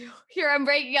Blush too. Here, I'm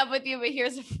breaking up with you, but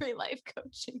here's a free life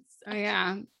coaching session. Oh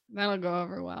yeah, that'll go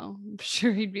over well. I'm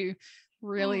sure he'd be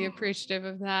really appreciative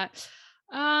of that.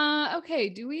 Okay.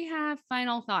 Do we have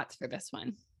final thoughts for this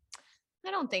one? I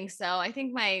don't think so. I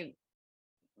think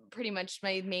pretty much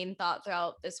my main thought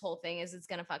throughout this whole thing is it's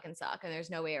going to fucking suck and there's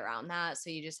no way around that.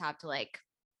 So you just have to like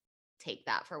take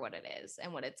that for what it is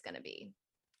and what it's going to be.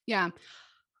 Yeah.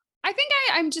 I think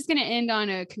I'm just going to end on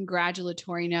a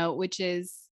congratulatory note, which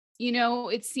is,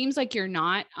 it seems like you're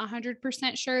not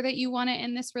 100% sure that you want to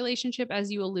end this relationship,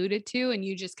 as you alluded to, and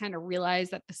you just kind of realize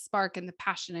that the spark and the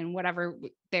passion and whatever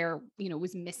there,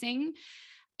 was missing.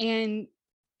 And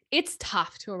it's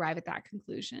tough to arrive at that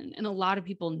conclusion. And a lot of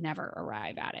people never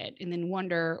arrive at it and then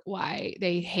wonder why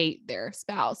they hate their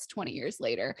spouse 20 years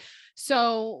later.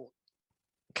 So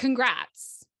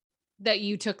congrats that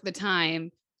you took the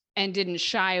time and didn't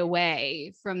shy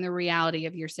away from the reality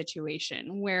of your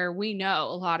situation, where we know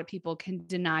a lot of people can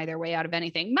deny their way out of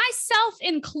anything, myself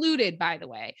included, by the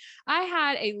way. I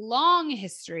had a long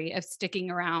history of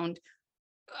sticking around.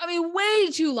 I mean,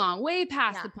 way too long, way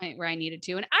past the point where I needed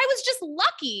to. And I was just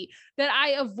lucky that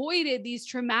I avoided these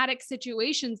traumatic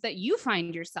situations that you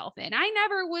find yourself in. I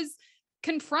never was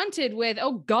confronted with,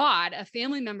 oh God, a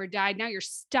family member died. Now you're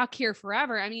stuck here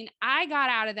forever. I mean, I got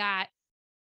out of that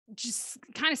just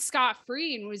kind of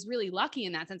scot-free and was really lucky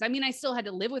in that sense. I mean, I still had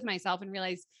to live with myself and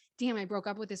realize, damn, I broke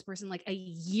up with this person like a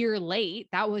year late.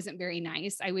 That wasn't very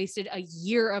nice. I wasted a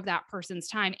year of that person's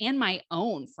time and my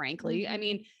own, frankly. I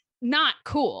mean, not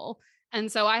cool. And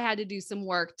so I had to do some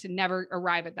work to never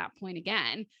arrive at that point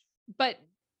again. But,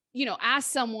 as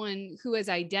someone who has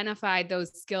identified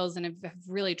those skills and have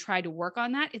really tried to work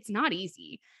on that, it's not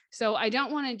easy. So I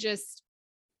don't want to just,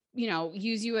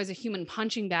 use you as a human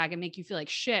punching bag and make you feel like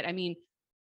shit. I mean,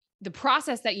 the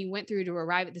process that you went through to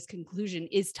arrive at this conclusion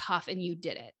is tough and you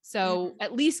did it. So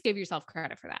at least give yourself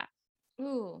credit for that.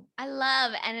 Ooh, I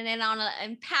love ending on an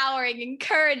empowering,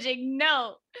 encouraging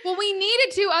note. Well, we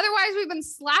needed to. Otherwise, we've been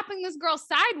slapping this girl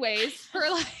sideways for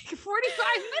like 45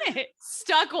 minutes.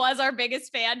 Stuck was our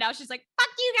biggest fan. Now she's like, fuck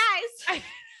you guys.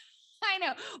 I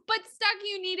know, but Stuck,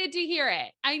 you needed to hear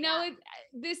it. I know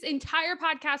this entire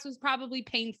podcast was probably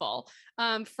painful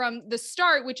from the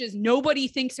start, which is nobody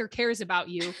thinks or cares about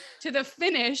you, to the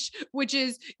finish, which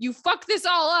is you fucked this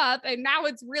all up and now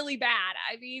it's really bad.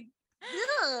 I mean,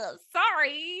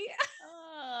 sorry.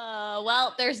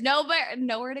 Well, there's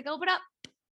nowhere to go but up.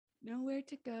 Nowhere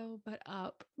to go but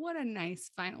up. What a nice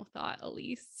final thought,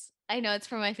 Elise. I know, it's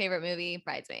from my favorite movie,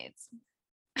 Bridesmaids.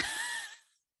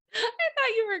 I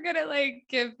thought you were gonna like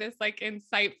give this like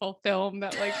insightful film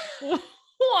that like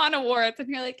won awards, and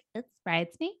you're like, it's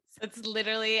Bridesmaids. It's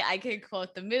literally, I could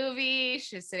quote the movie.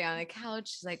 She's sitting on the couch.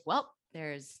 She's like, well,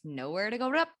 there's nowhere to go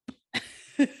but up.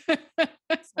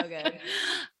 So good.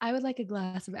 I would like a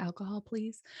glass of alcohol,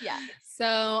 please. Yeah. So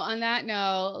on that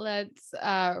note, let's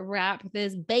wrap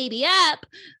this baby up.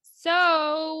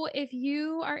 So if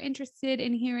you are interested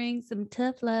in hearing some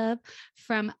tough love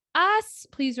from us,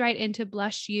 please write into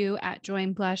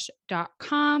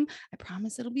blushyou@joinblush.com. I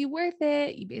promise it'll be worth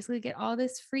it. You basically get all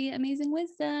this free, amazing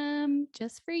wisdom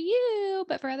just for you,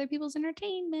 but for other people's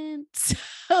entertainment.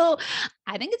 So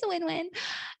I think it's a win-win.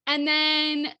 And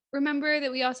then remember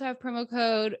that we also have promo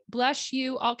code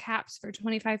BlushYou, all caps, for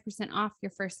 25% off your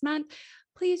first month.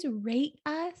 Please rate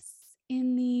us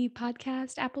in the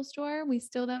podcast Apple store. We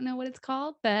still don't know what it's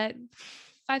called, but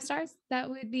 5 stars, that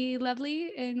would be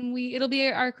lovely. And it'll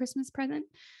be our Christmas present.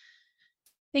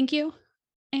 Thank you.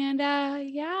 And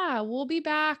yeah, we'll be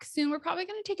back soon. We're probably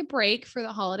going to take a break for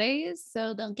the holidays,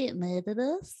 so don't get mad at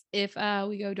us if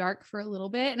we go dark for a little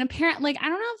bit. And apparently, like, I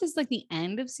don't know if this is like the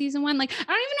end of season 1. Like, I don't even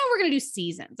know if we're going to do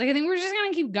seasons. Like, I think we're just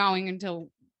going to keep going until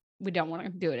we don't want to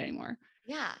do it anymore.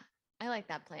 Yeah, I like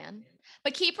that plan.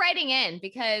 But keep writing in,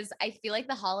 because I feel like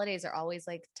the holidays are always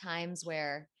like times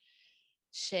where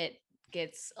shit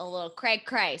gets a little cray.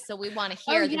 So we want to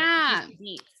hear the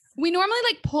deets. We normally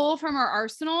like pull from our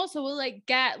arsenal. So we'll like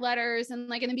get letters, and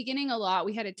like in the beginning a lot,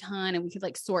 we had a ton and we could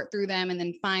like sort through them and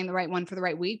then find the right one for the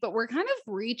right week. But we're kind of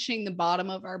reaching the bottom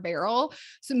of our barrel.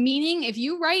 So meaning if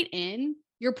you write in,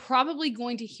 you're probably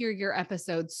going to hear your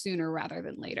episode sooner rather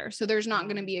than later. So there's not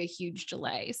going to be a huge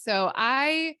delay. So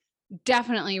I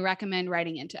definitely recommend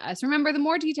writing into us. Remember, the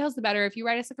more details, the better. If you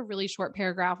write us like a really short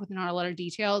paragraph with not a lot of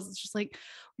details, it's just like,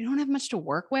 we don't have much to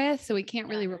work with, so we can't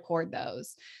really record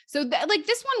those. So like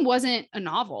this one wasn't a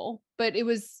novel, but it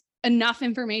was enough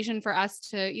information for us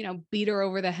to, beat her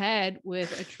over the head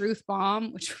with a truth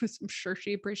bomb, which was, I'm sure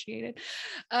she appreciated.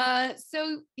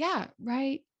 So yeah,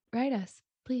 write us,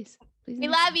 please. We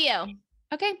love you.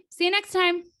 Okay. See you next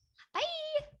time. Bye.